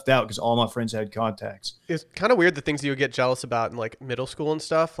felt left out because all my friends had contacts. It's kind of weird the things that you would get jealous about in like middle school and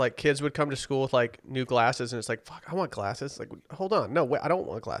stuff. Like kids would come to school with like new glasses and it's like, fuck, I want glasses. Like, hold on. No, wait, I don't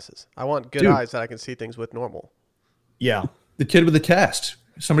want glasses. I want good eyes that I can see things with normal. Yeah. The kid with the cast.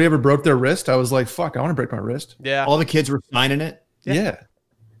 Somebody ever broke their wrist? I was like, fuck, I want to break my wrist. Yeah. All the kids were signing it. Yeah.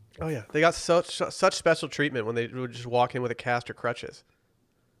 Oh, yeah. They got such special treatment when they would just walk in with a cast or crutches.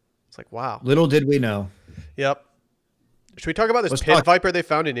 It's like, wow. Little did we know. Yep. Should we talk about this pit viper they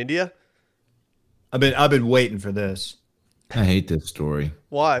found in India? I've been waiting for this. I hate this story.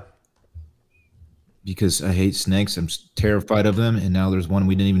 Why? Because I hate snakes. I'm terrified of them. And now there's one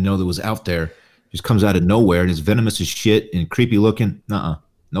we didn't even know that was out there. Just comes out of nowhere and it's venomous as shit and creepy looking.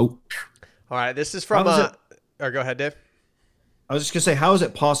 Nope. All right. This is from or go ahead, Dave. I was just gonna say, how is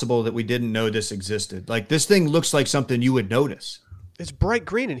it possible that we didn't know this existed? Like, this thing looks like something you would notice. It's bright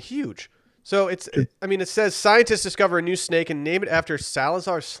green and huge. So it says scientists discover a new snake and name it after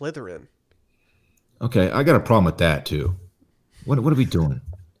Salazar Slytherin. Okay, I got a problem with that too. What are we doing?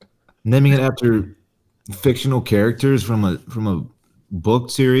 Naming it after fictional characters from a book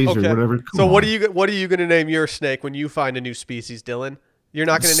series or whatever. So what are you going to name your snake when you find a new species, Dylan? You're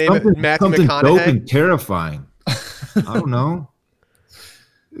not going to name it Matthew something McConaughey? Dope and terrifying. I don't know.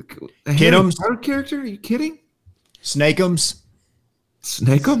 Kidums? Harry Potter character? Are you kidding? Snakeums.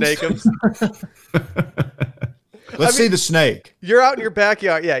 Snakeums? Let's see the snake. You're out in your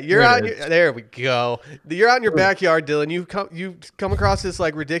backyard. Yeah, there we go. You're out in your backyard, Dylan. You come across this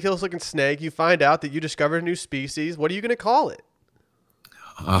like ridiculous looking snake. You find out that you discovered a new species. What are you going to call it?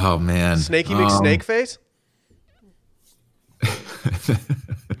 Oh man. Snakey McSnakeface?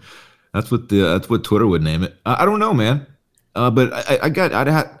 That's what Twitter would name it. I don't know, man. But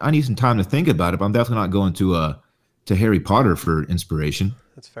I need some time to think about it. But I'm definitely not going to Harry Potter for inspiration.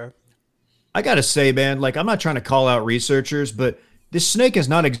 That's fair. I gotta say, man, like I'm not trying to call out researchers, but this snake is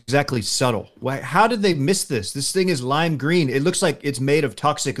not exactly subtle. How did they miss this? This thing is lime green. It looks like it's made of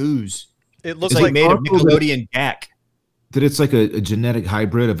toxic ooze. It looks it's like made of Nickelodeon gack. That it's like a genetic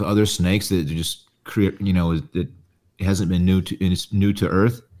hybrid of other snakes that just create. It hasn't been new to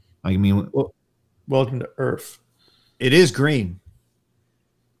Earth. I mean, welcome to Earth. It is green.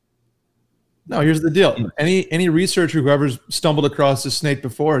 No, here's the deal. Any researcher who ever stumbled across this snake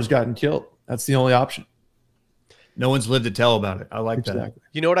before has gotten killed. That's the only option. No one's lived to tell about it. I like that.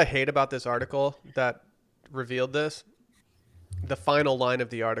 You know what I hate about this article that revealed this? The final line of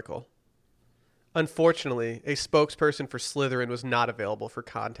the article. Unfortunately, a spokesperson for Slytherin was not available for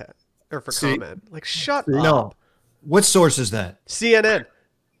content or for comment. Like, shut up. No. What source is that? CNN.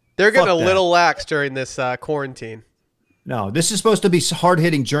 They're getting a little lax during this quarantine. No, this is supposed to be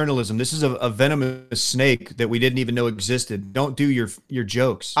hard-hitting journalism. This is a venomous snake that we didn't even know existed. Don't do your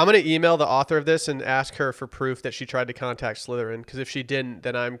jokes. I'm going to email the author of this and ask her for proof that she tried to contact Slytherin, because if she didn't,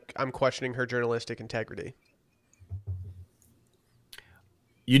 then I'm questioning her journalistic integrity.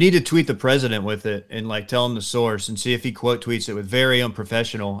 You need to tweet the president with it and like tell him the source and see if he quote tweets it with very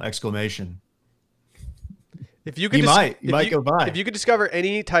unprofessional exclamation. If you could, you might go by. If you could discover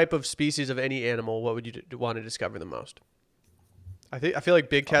any type of species of any animal, what would you want to discover the most? I feel like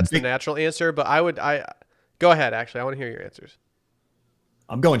big cat's the natural answer, but I go ahead. Actually, I want to hear your answers.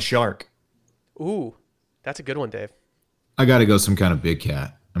 I'm going shark. Ooh, that's a good one, Dave. I got to go some kind of big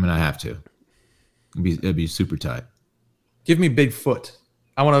cat. I mean, I have to. It'd be super tight. Give me Bigfoot.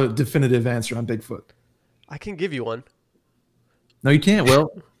 I want a definitive answer on Bigfoot. I can give you one. No, you can't, Will.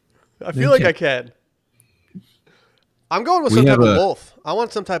 I feel like I can. I'm going with some type of wolf. I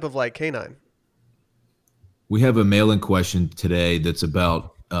want some type of like canine. We have a mail-in question today that's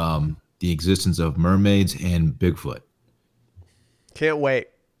about the existence of mermaids and Bigfoot. Can't wait.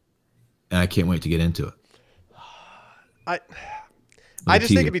 And I can't wait to get into it. I just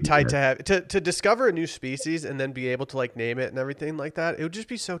think it'd be tight to have to discover a new species and then be able to like name it and everything like that. It would just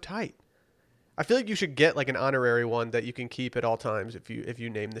be so tight. I feel like you should get like an honorary one that you can keep at all times if you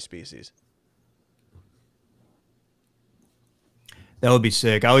name the species. That would be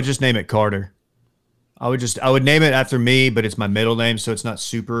sick. I would just name it Carter. I would name it after me, but it's my middle name, so it's not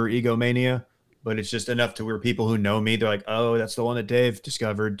super egomania, but it's just enough to where people who know me, they're like, oh, that's the one that Dave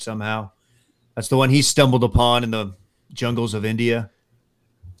discovered somehow. That's the one he stumbled upon in the jungles of India.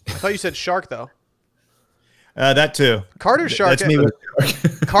 I thought you said shark, though. That too. Carter's shark. That's me.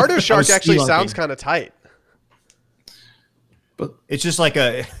 Carter's shark actually sounds kind of tight. But it's just like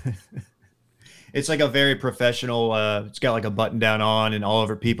a... It's like a very professional. It's got like a button down on and all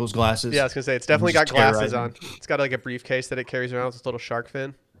over people's glasses. Yeah, I was gonna say it's definitely got glasses on. It's got like a briefcase that it carries around with this little shark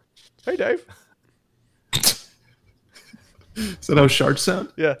fin. Hey, Dave. Is that how sharks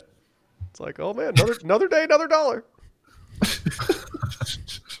sound? Yeah. It's like, oh man, another day, another dollar.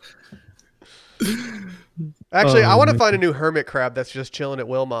 Actually, I want to find a new hermit crab that's just chilling at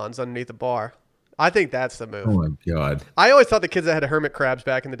Wilmon's underneath the bar. I think that's the move. Oh my god! I always thought the kids that had hermit crabs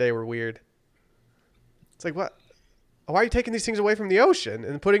back in the day were weird. It's like, what? Why are you taking these things away from the ocean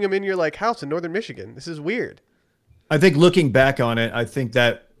and putting them in your like house in northern Michigan? This is weird. I think looking back on it, I think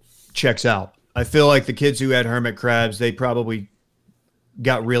that checks out. I feel like the kids who had hermit crabs, they probably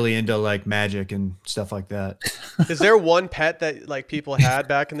got really into like magic and stuff like that. Is there one pet that like people had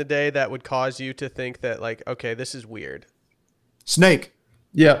back in the day that would cause you to think that like, okay, this is weird? Snake.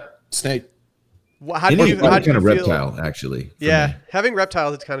 Yeah, snake. How do you kind of feel? reptile, actually. Yeah, having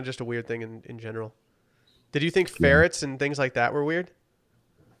reptiles is kind of just a weird thing in general. Did you think ferrets and things like that were weird?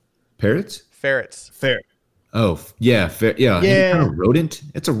 Parrots? Ferrets. Fair. Oh, yeah. Yeah. Any kind of rodent?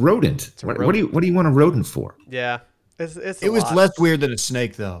 It's a rodent. What do you want a rodent for? Yeah. It was less weird than a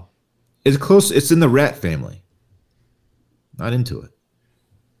snake, though. It's close. It's in the rat family. Not into it.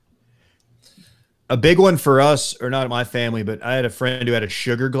 A big one for us, or not my family, but I had a friend who had a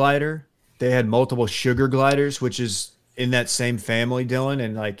sugar glider. They had multiple sugar gliders, which is in that same family, Dylan.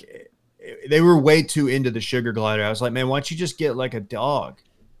 And like, they were way too into the sugar glider. I was like, man, why don't you just get like a dog?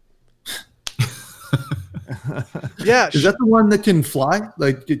 Yeah. Is that the one that can fly?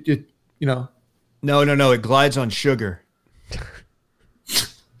 Like, you know? No. It glides on sugar.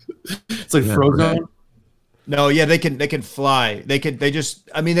 It's like Frozone. No, yeah, they can fly. They can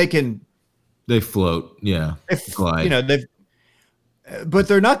They float. Yeah. Glide. You know, but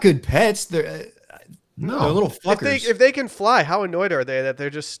they're not good pets. They're little fuckers. If they can fly, how annoyed are they that they're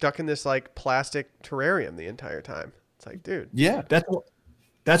just stuck in this like plastic terrarium the entire time? It's like, dude. Yeah.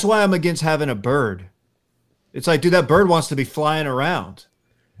 That's why I'm against having a bird. It's like, dude, that bird wants to be flying around.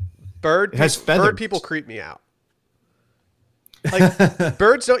 Bird people creep me out. Like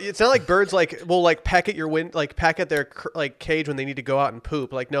birds don't. It's not like birds will peck at your peck at their like cage when they need to go out and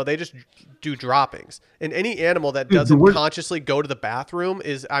poop. Like no, they just do droppings. And any animal that doesn't consciously go to the bathroom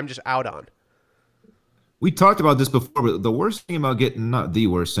I'm just out on. We talked about this before, but the worst thing about not the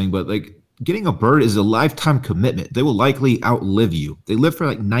worst thing, but like getting a bird is a lifetime commitment. They will likely outlive you. They live for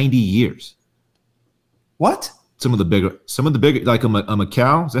like 90 years. What? Some of the bigger, like a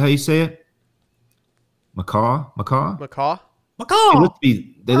macaw. Is that how you say it? Macaw. They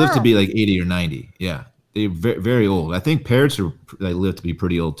live to be like 80 or 90. Yeah, they're very, very old. I think parrots live to be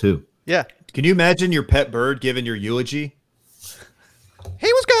pretty old too. Yeah. Can you imagine your pet bird giving your eulogy?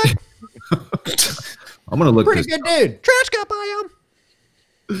 He was good. I'm gonna look. Pretty good dude. Trash got by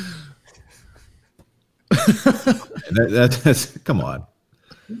him. That's come on.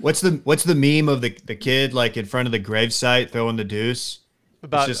 What's the meme of the kid like in front of the gravesite throwing the deuce?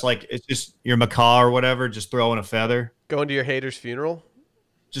 It's just your macaw or whatever, just throwing a feather. Going to your hater's funeral.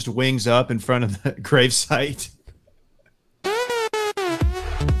 Just wings up in front of the gravesite.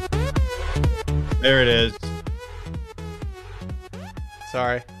 There it is.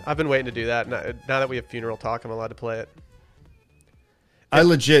 Sorry, I've been waiting to do that. Now that we have funeral talk, I'm allowed to play it. I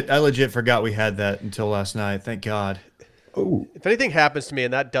legit forgot we had that until last night. Thank God. Oh, If anything happens to me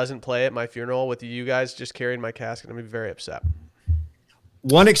and that doesn't play at my funeral with you guys just carrying my casket, I'm gonna be very upset.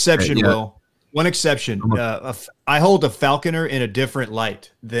 One exception, Yeah. Will. One exception. I hold a falconer in a different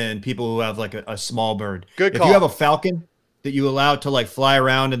light than people who have like a small bird. Good If call. you have a falcon that you allow to like fly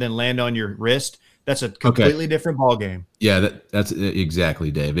around and then land on your wrist, that's a completely different ball game. Yeah, that's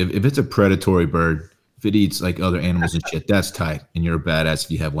exactly, Dave. If it's a predatory bird, if it eats like other animals and shit, that's tight, and you're a badass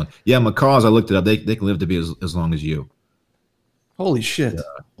if you have one. Yeah, macaws. I looked it up. They can live to be as long as you. holy shit.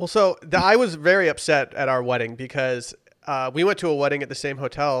 Well, so I was very upset at our wedding because we went to a wedding at the same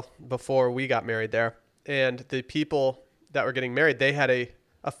hotel before we got married there. And the people that were getting married, they had a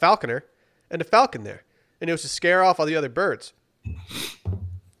falconer and a falcon there. And it was to scare off all the other birds.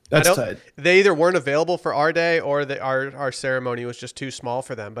 That's tight. They either weren't available for our day or our ceremony was just too small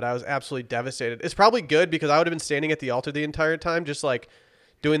for them. But I was absolutely devastated. It's probably good because I would have been standing at the altar the entire time, just like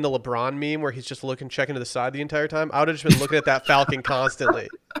doing the LeBron meme where he's just checking to the side the entire time. I would have just been looking at that falcon constantly.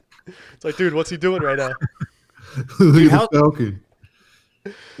 It's like, dude, what's he doing right now? Falcon.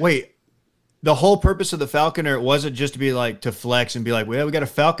 Wait, the whole purpose of the falconer wasn't just to be like to flex and be like, well, we got a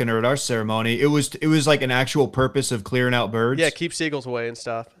falconer at our ceremony. It was like an actual purpose of clearing out birds. Yeah, keep seagulls away and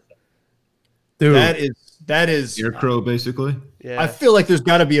stuff. Dude, that is Scarecrow, basically. Yeah. I feel like there's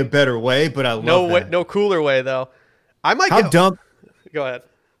got to be a better way, but I love that. No cooler way though. I might How dumb? Go ahead.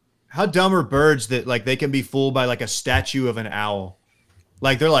 How dumb are birds that like they can be fooled by like a statue of an owl?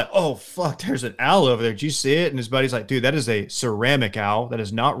 Like they're like, oh fuck, there's an owl over there. Did you see it? And his buddy's like, dude, that is a ceramic owl. That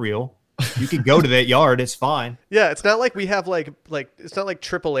is not real. You can go to that yard. It's fine. Yeah, it's not like we have like it's not like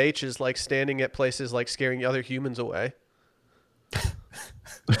Triple H is like standing at places like scaring other humans away.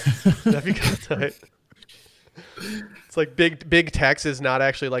 That'd be kind of tight. It's like big Tex is not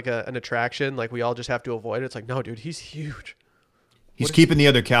actually like an attraction. Like we all just have to avoid it. It's like, no, dude, he's huge. He's keeping the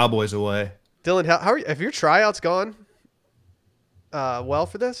other cowboys away. Dylan, how are you? Have your tryouts gone well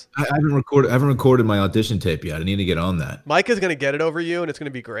for this? I haven't recorded my audition tape yet. I need to get on that. Micah's gonna get it over you, and it's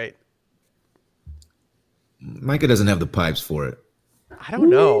gonna be great. Micah doesn't have the pipes for it. I don't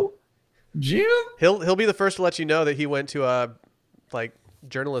know. Jim? He'll be the first to let you know that he went to like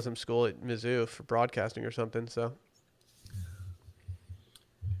journalism school at Mizzou for broadcasting or something. So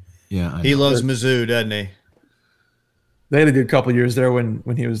Yeah, He loves Mizzou, doesn't he? They had a good couple years there when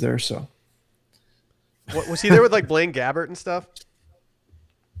he was there. So what, was he there with like Blaine Gabbert and stuff?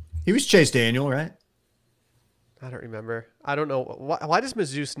 He was Chase Daniel, right? I don't remember. I don't know. Why does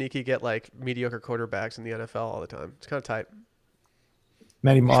Mizzou sneaky get like mediocre quarterbacks in the NFL all the time? It's kind of tight.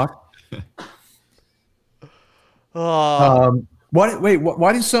 Matty Mock. Oh,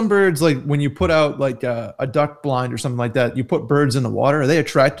 Why do some birds, like when you put out like a duck blind or something like that, you put birds in the water? Are they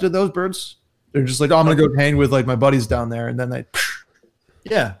attracted to those birds? They're just like, oh, I'm gonna go hang with like my buddies down there, and then they,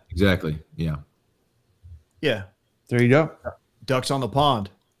 Yeah. Exactly. Yeah. Yeah. there you go. Ducks on the pond.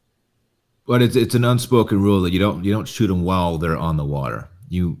 But it's an unspoken rule that you don't shoot them while they're on the water.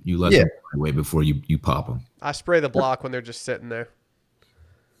 You let them fly away before you pop them. I spray the block when they're just sitting there.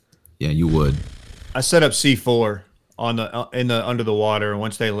 Yeah, you would. I set up C4 on the under the water, and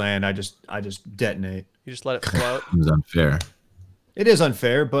once they land, I just detonate. You just let it float. It was unfair. It is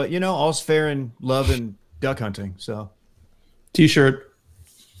unfair, but all's fair in love and duck hunting. So T-shirt.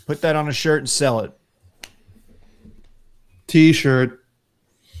 put that on a shirt and sell it. T-shirt.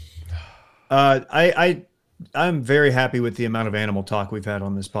 I'm very happy with the amount of animal talk we've had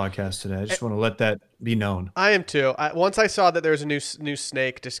on this podcast today. I just want to let that be known. I am too. Once I saw that there was a new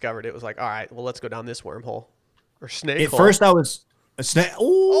snake discovered, it was like, all right, well, let's go down this wormhole or snake. At hole. first, I was a snake.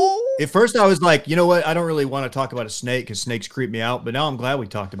 Oh. At first, I was like, you know what? I don't really want to talk about a snake because snakes creep me out. But now I'm glad we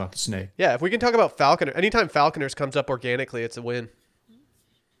talked about the snake. Yeah, if we can talk about falconer, anytime falconers comes up organically, it's a win.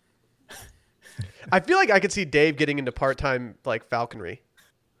 I feel like I could see Dave getting into part-time like falconry.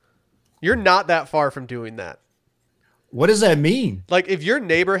 You're not that far from doing that. What does that mean? Like if your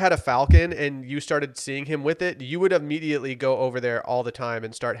neighbor had a falcon and you started seeing him with it, you would immediately go over there all the time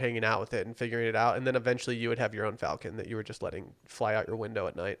and start hanging out with it and figuring it out. And then eventually you would have your own falcon that you were just letting fly out your window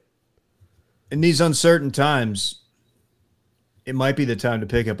at night. In these uncertain times, it might be the time to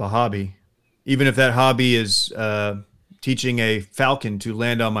pick up a hobby, even if that hobby is teaching a falcon to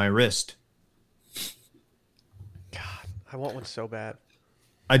land on my wrist. God, I want one so bad.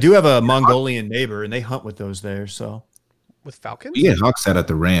 I do have a Mongolian neighbor, and they hunt with those there. So With falcons? We get hawks out at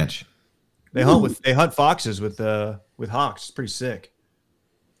the ranch. they hunt foxes with hawks. It's pretty sick.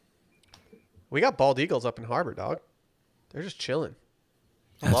 We got bald eagles up in Harbor, dog. They're just chilling.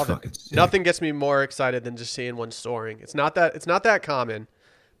 I That's love fucking it. sick. Nothing gets me more excited than just seeing one soaring. It's not that common,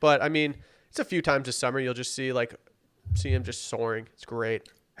 but I mean, it's a few times this summer you'll just see him just soaring. It's great.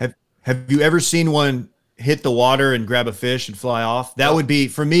 Have you ever seen one hit the water and grab a fish and fly off? That would be,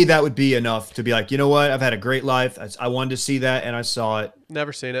 for me, that would be enough to be like, you know what? I've had a great life. I wanted to see that, and I saw it.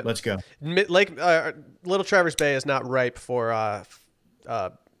 Never seen it. Let's go. Little Traverse Bay is not ripe for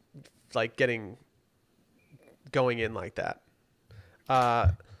like going in like that.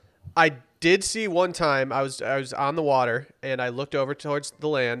 I did see one time I was on the water and I looked over towards the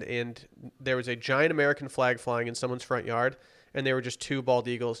land and there was a giant American flag flying in someone's front yard and there were just two bald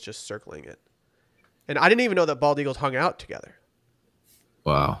eagles just circling it. And I didn't even know that bald eagles hung out together.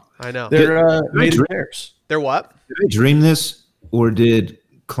 Wow. I know. They're native pairs. They're what? Did I dream this, or did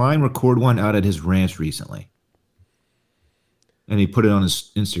Klein record one out at his ranch recently? And he put it on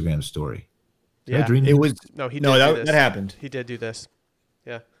his Instagram story. Did I dream It this? was No, he did no, do that this. happened. He did do this.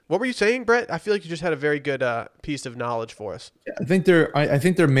 Yeah. What were you saying, Brett? I feel like you just had a very good piece of knowledge for us. I think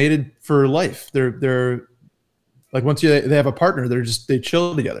they're mated for life. They're like once they have a partner, they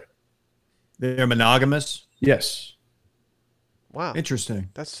chill together. They're monogamous. Yes. Wow. Interesting.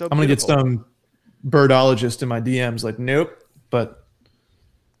 That's so I'm gonna get beautiful. some birdologist in my DMs like, nope. But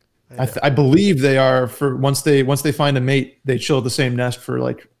I believe they are for once they find a mate, they chill at the same nest for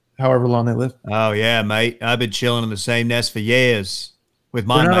like however long they live. Oh yeah, mate. I've been chilling in the same nest for years with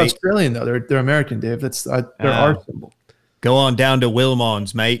my They're not mate. Australian though. They're American, Dave. They're our symbol. Go on down to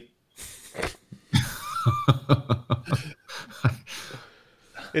Wilmons, mate.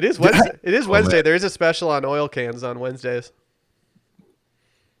 It is Wednesday. It is Wednesday. There is a special on oil cans on Wednesdays.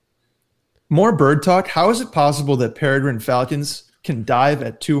 More bird talk. How is it possible that peregrine falcons can dive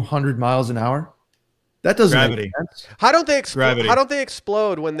at 200 miles an hour? That doesn't Gravity. make sense. How don't they explode? Gravity. How don't they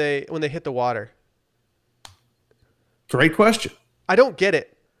explode when they hit the water? Great question. I don't get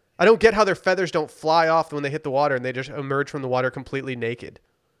it. I don't get how their feathers don't fly off when they hit the water and they just emerge from the water completely naked.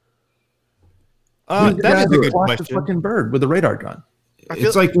 Who's the guy That is a who good watched the question. fucking bird with a radar gun?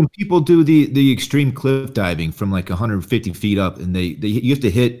 It's like when people do the extreme cliff diving from like 150 feet up, and you have to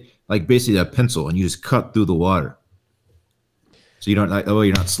hit like basically a pencil, and you just cut through the water. So you don't like,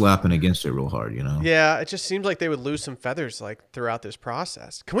 you're not slapping against it real hard, you know? Yeah, it just seems like they would lose some feathers like throughout this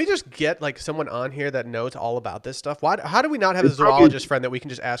process. Can we just get like someone on here that knows all about this stuff? How do we not have a zoologist friend that we can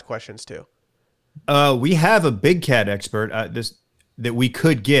just ask questions to? We have a big cat expert that we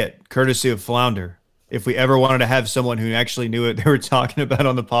could get, courtesy of Flounder. If we ever wanted to have someone who actually knew what they were talking about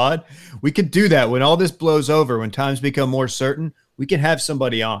on the pod, we could do that. When all this blows over, when times become more certain, we can have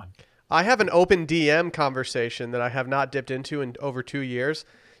somebody on. I have an open DM conversation that I have not dipped into in over 2 years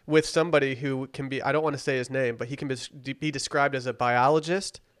with somebody who can be, I don't want to say his name, but he can be described as a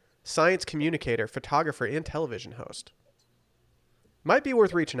biologist, science communicator, photographer, and television host. Might be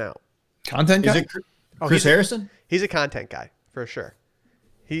worth reaching out. Content Is guy? it Chris Harrison? He's a content guy for sure.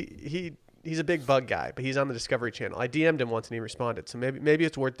 He's a big bug guy, but he's on the Discovery Channel. I DM'd him once and he responded, so maybe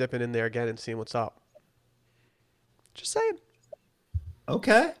it's worth dipping in there again and seeing what's up. Just saying.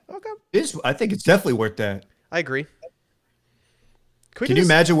 Okay. Okay. I think it's definitely worth that. I agree. Can you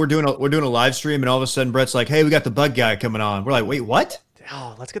imagine we're doing a live stream and all of a sudden Brett's like, "Hey, we got the bug guy coming on." We're like, "Wait, what?"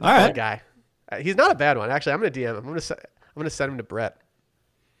 Oh, let's get the bug guy. He's not a bad one. Actually, I'm gonna DM him. I'm gonna send him to Brett.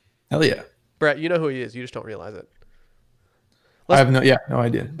 Hell yeah. Brett, you know who he is. You just don't realize it. I have no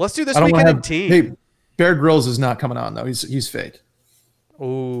idea. Let's do this weekend in team. Hey, Bear Grylls is not coming on though. He's fake.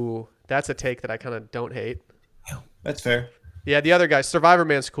 Ooh, that's a take that I kind of don't hate. That's fair. Yeah, the other guy, Survivor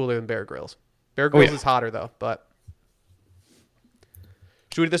Man's cooler than Bear Grylls. Bear Grylls is hotter though, but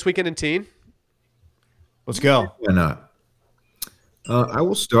should we do this weekend in teen? Let's go. Why not? I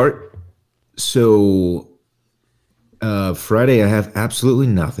will start. So Friday, I have absolutely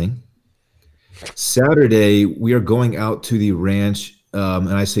nothing. Saturday, we are going out to the ranch.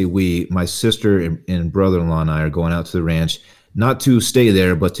 And I say we, my sister and brother-in-law and I are going out to the ranch, not to stay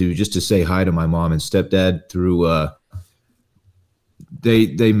there, but just to say hi to my mom and stepdad through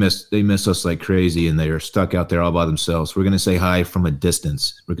they miss us like crazy, and they are stuck out there all by themselves. We're gonna say hi from a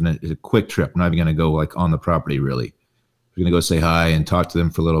distance. It's a quick trip. We're not even gonna go like on the property really. We're gonna go say hi and talk to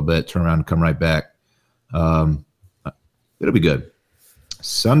them for a little bit, turn around and come right back. It'll be good.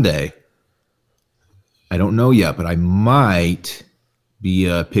 Sunday, I don't know yet, but I might be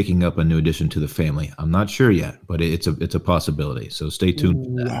picking up a new addition to the family. I'm not sure yet, but it's a possibility. So stay tuned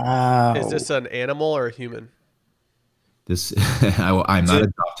for that. Wow. Is this an animal or a human? This I'm not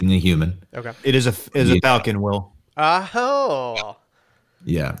adopting a human. Okay. It is a falcon, Will. Oh.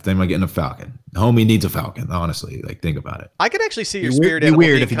 Yeah, then we're getting a falcon. Homie needs a falcon, honestly. Like, think about it. I could actually see your Be spirit weird animal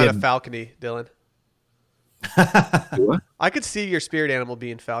if being you kind of didn't. falcony, Dylan. What? I could see your spirit animal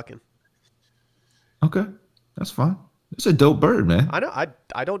being falcon. Okay, that's fine. It's a dope bird, man. I know.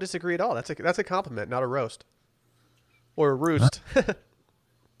 I don't disagree at all. That's a compliment, not a roast. Or a roost.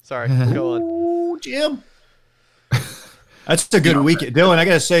 Sorry. Go on. Oh, Jim. That's a good weekend. Dylan, I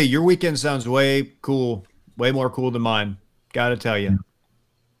got to say, your weekend sounds way cool, way more cool than mine. Got to tell you.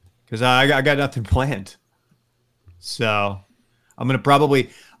 Because I got nothing planned. So I'm going to probably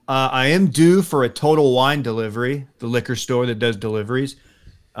I am due for a Total Wine delivery, the liquor store that does deliveries.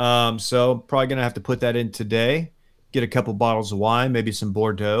 So probably going to have to put that in today. Get a couple bottles of wine, maybe some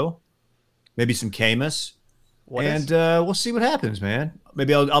Bordeaux, maybe some Camus. We'll see what happens, man.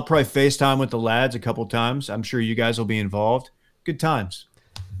 Maybe I'll probably FaceTime with the lads a couple times. I'm sure you guys will be involved. Good times.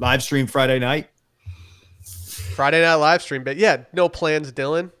 Live stream Friday night. Friday night live stream, but yeah, no plans,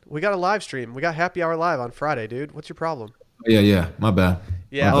 Dylan. We got a live stream. We got Happy Hour Live on Friday, dude. What's your problem? Yeah. My bad.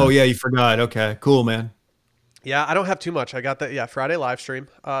 Yeah. Oh, yeah, you forgot. Okay, cool, man. Yeah, I don't have too much. I got that. Yeah, Friday live stream.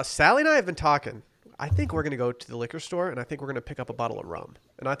 Sally and I have been talking. I think we're going to go to the liquor store, and I think we're going to pick up a bottle of rum.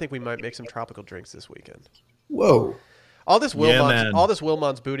 And I think we might make some tropical drinks this weekend. Whoa. All this man.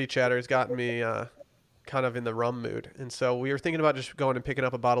 Wilmont's booty chatter has gotten me kind of in the rum mood. And so we were thinking about just going and picking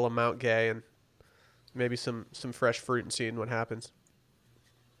up a bottle of Mount Gay and maybe some fresh fruit and seeing what happens.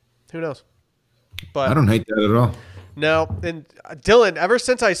 Who knows? But I don't hate that at all. no. And Dylan, ever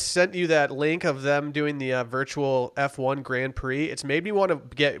since I sent you that link of them doing the virtual F1 Grand Prix, it's made me want to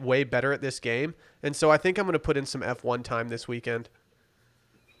get way better at this game. And so I think I'm going to put in some F1 time this weekend.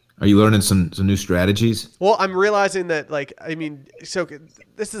 Are you learning some new strategies? Well, I'm realizing that, so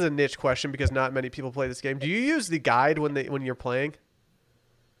this is a niche question because not many people play this game. Do you use the guide when you're playing?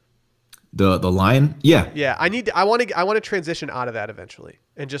 The line? Yeah. Yeah, I want to transition out of that eventually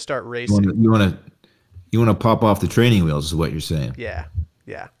and just start racing. You want to pop off the training wheels is what you're saying. Yeah.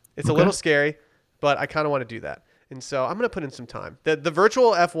 It's a little scary, but I kind of want to do that. And so I'm going to put in some time. The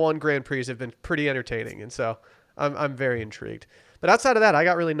virtual F1 Grand Prix have been pretty entertaining, and so I'm very intrigued. But outside of that, I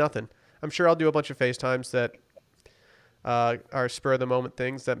got really nothing. I'm sure I'll do a bunch of FaceTimes that are spur of the moment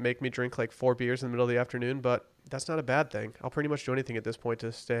things that make me drink like 4 beers in the middle of the afternoon, but that's not a bad thing. I'll pretty much do anything at this point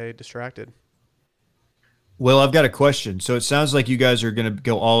to stay distracted. Well, I've got a question. So it sounds like you guys are going to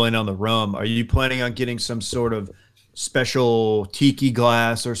go all in on the rum. Are you planning on getting some sort of special tiki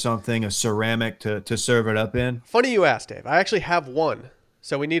glass or something, a ceramic to serve it up in? Funny you asked, Dave. I actually have one.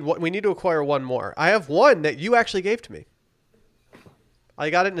 So we need to acquire one more. I have one that you actually gave to me. I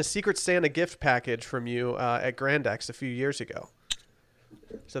got it in a Secret Santa gift package from you at Grand X a few years ago.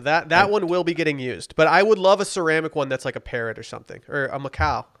 So that one will be getting used. But I would love a ceramic one that's like a parrot or something. Or a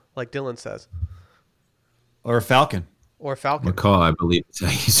macaw, like Dylan says. Or a falcon? Or a falcon. Macaw, I believe is how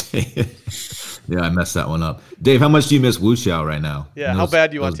you say it. Yeah, I messed that one up. Dave, how much do you miss Wuxiao right now? Yeah, how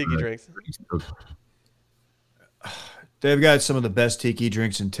bad do you want tiki drinks? They've got some of the best tiki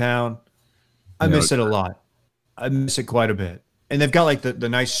drinks in town. I miss it a lot. I miss it quite a bit. And they've got like the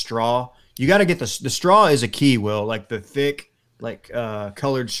nice straw. You got to get the straw is a key, Will. Like the thick, like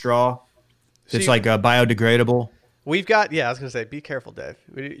colored straw. It's like biodegradable. We've got, I was going to say, be careful, Dave.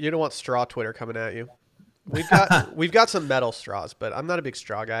 You don't want straw Twitter coming at you. We've got some metal straws, but I'm not a big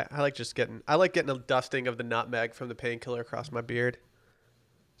straw guy. I like getting a dusting of the nutmeg from the painkiller across my beard.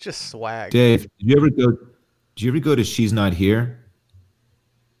 Just swag. Dave, did you ever go to She's Not Here?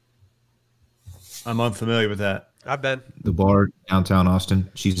 I'm unfamiliar with that. I've been. The bar downtown Austin.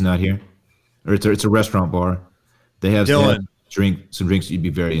 She's Not Here, or it's a restaurant bar. They have some drinks you'd be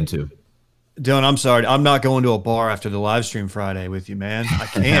very into. Dylan, I'm sorry. I'm not going to a bar after the live stream Friday with you, man. I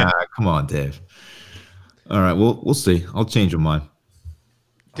can't. Come on, Dave. All right, we'll see. I'll change my mind.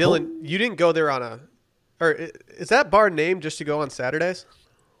 Dylan, you didn't go there or is that bar named just to go on Saturdays?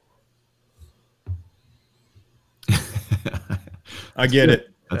 I get it.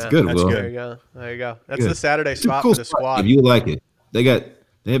 That's good, Will. There you go. That's the Saturday spot cool for the squad. If you like it, they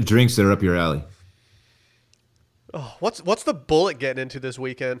have drinks that are up your alley. Oh, what's the Bullet getting into this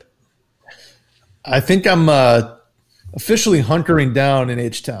weekend? I think I'm officially hunkering down in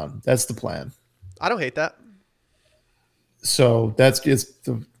H-Town. That's the plan. I don't hate that. So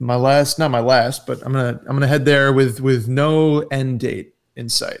my last, not my last, but I'm gonna head there with no end date in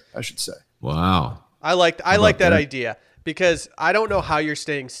sight, I should say. Wow. I like that idea because I don't know how you're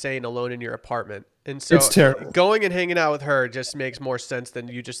staying sane alone in your apartment. And so it's terrible. Going and hanging out with her just makes more sense than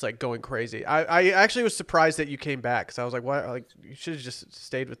you just like going crazy. I actually was surprised that you came back because I was like, why? Like you should have just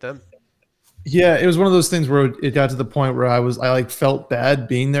stayed with them. Yeah, it was one of those things where it got to the point where I felt bad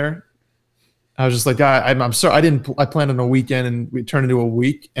being there. I was just like, I'm sorry. I planned on a weekend and we turned into a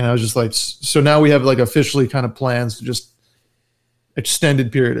week. And I was just like, so now we have like officially kind of plans to just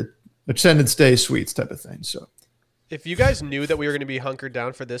extended stay suites type of thing. So if you guys knew that we were going to be hunkered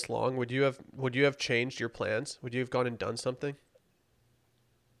down for this long, would you have changed your plans? Would you have gone and done something?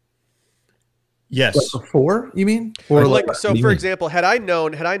 Yes. Like before, you mean? Or for example, had I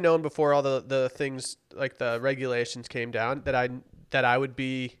known before all the things like the regulations came down that I would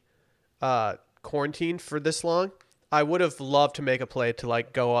be quarantined for this long, I would have loved to make a play to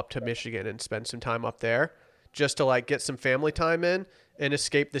like go up to Michigan and spend some time up there just to like get some family time in and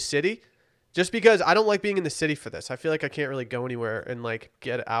escape the city. Just because I don't like being in the city for this. I feel like I can't really go anywhere and like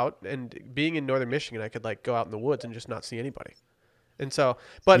get out, and being in Northern Michigan, I could like go out in the woods and just not see anybody. And so,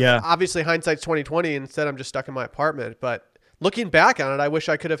 but obviously hindsight's 20/20. Instead, I'm just stuck in my apartment. But looking back on it, I wish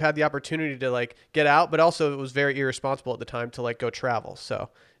I could have had the opportunity to like get out, but also it was very irresponsible at the time to like go travel. So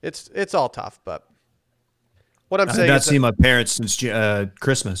it's all tough. But what I'm saying, I've not seen my parents since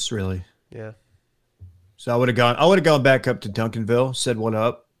Christmas, really. Yeah. So I would have gone back up to Duncanville, said what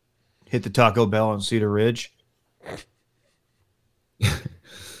up, hit the Taco Bell on Cedar Ridge. I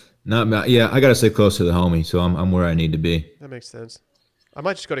gotta stay close to the homie, so I'm where I need to be. That makes sense. I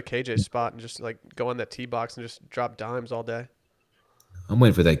might just go to KJ's spot and just like go on that tee box and just drop dimes all day. I'm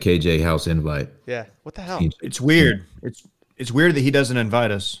waiting for that KJ house invite. Yeah. What the hell? It's weird. It's weird that he doesn't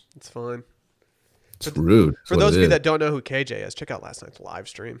invite us. It's fine. It's rude. For those of you that don't know who KJ is, check out last night's live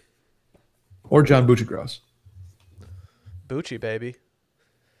stream. Or John Bucci-Gross. Bucci, baby.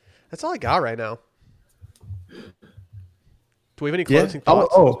 That's all I got right now. Do we have any closing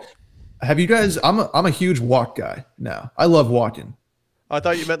thoughts? Have you guys? I'm a huge wok guy now. I love walking. I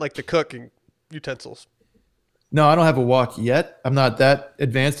thought you meant like the cooking utensils. No, I don't have a wok yet. I'm not that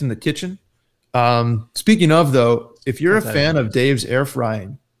advanced in the kitchen. Speaking of though, if you're a fan of Dave's air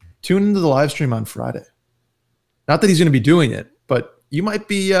frying, tune into the live stream on Friday. Not that he's going to be doing it, but you might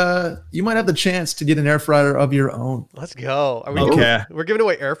have the chance to get an air fryer of your own. Let's go. We're giving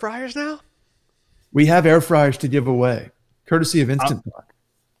away air fryers now? We have air fryers to give away, courtesy of Instant Pot.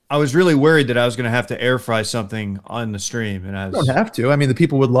 I was really worried that I was going to have to air fry something on the stream, and You don't have to. I mean, the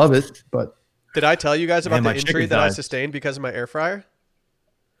people would love it, but did I tell you guys about the injury that I sustained because of my air fryer?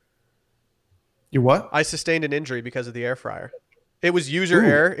 You what? I sustained an injury because of the air fryer. It was user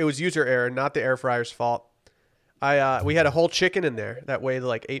error. It was user error, not the air fryer's fault. We had a whole chicken in there that weighed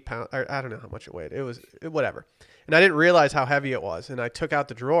like 8 pounds. I don't know how much it weighed. It was whatever. And I didn't realize how heavy it was. And I took out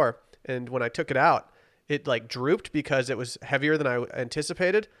the drawer, and when I took it out, it like drooped because it was heavier than I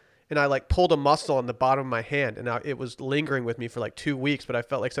anticipated. And I like pulled a muscle on the bottom of my hand, and it was lingering with me for like 2 weeks. But I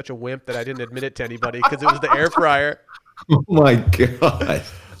felt like such a wimp that I didn't admit it to anybody because it was the air fryer. Oh my God.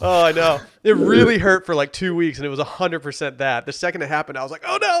 Oh, I know. It really hurt for like 2 weeks, and it was 100% that. The second it happened, I was like,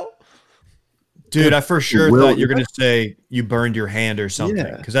 oh no. Dude, I for sure Will- thought you're going to say you burned your hand or something,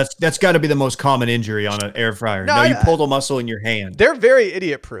 Yeah. because that's got to be the most common injury on an air fryer. No, No, you I- pulled a muscle in your hand. They're very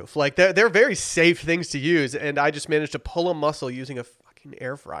idiot proof. Like they're very safe things to use, and I just managed to pull a muscle using a fucking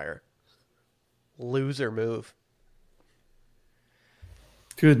air fryer. Loser move.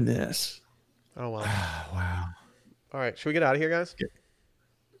 Goodness. Oh well. Wow. All right, should we get out of here, guys?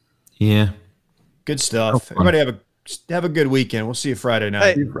 Yeah. Good stuff. fun. Everybody have a good weekend. We'll see you Friday night.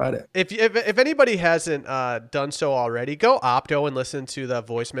 Hey, See you Friday. If anybody hasn't done so already, go Opto and listen to the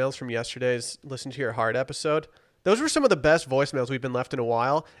voicemails from yesterday's Listen to Your Heart episode. Those were some of the best voicemails we've been left in a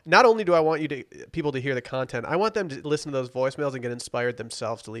while. Not only do I want people to hear the content, I want them to listen to those voicemails and get inspired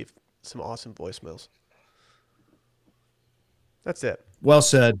themselves to leave some awesome voicemails. That's it. Well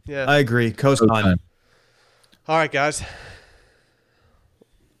said. Yeah. I agree. Co-sign. All right, guys.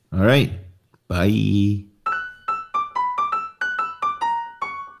 All right. Bye.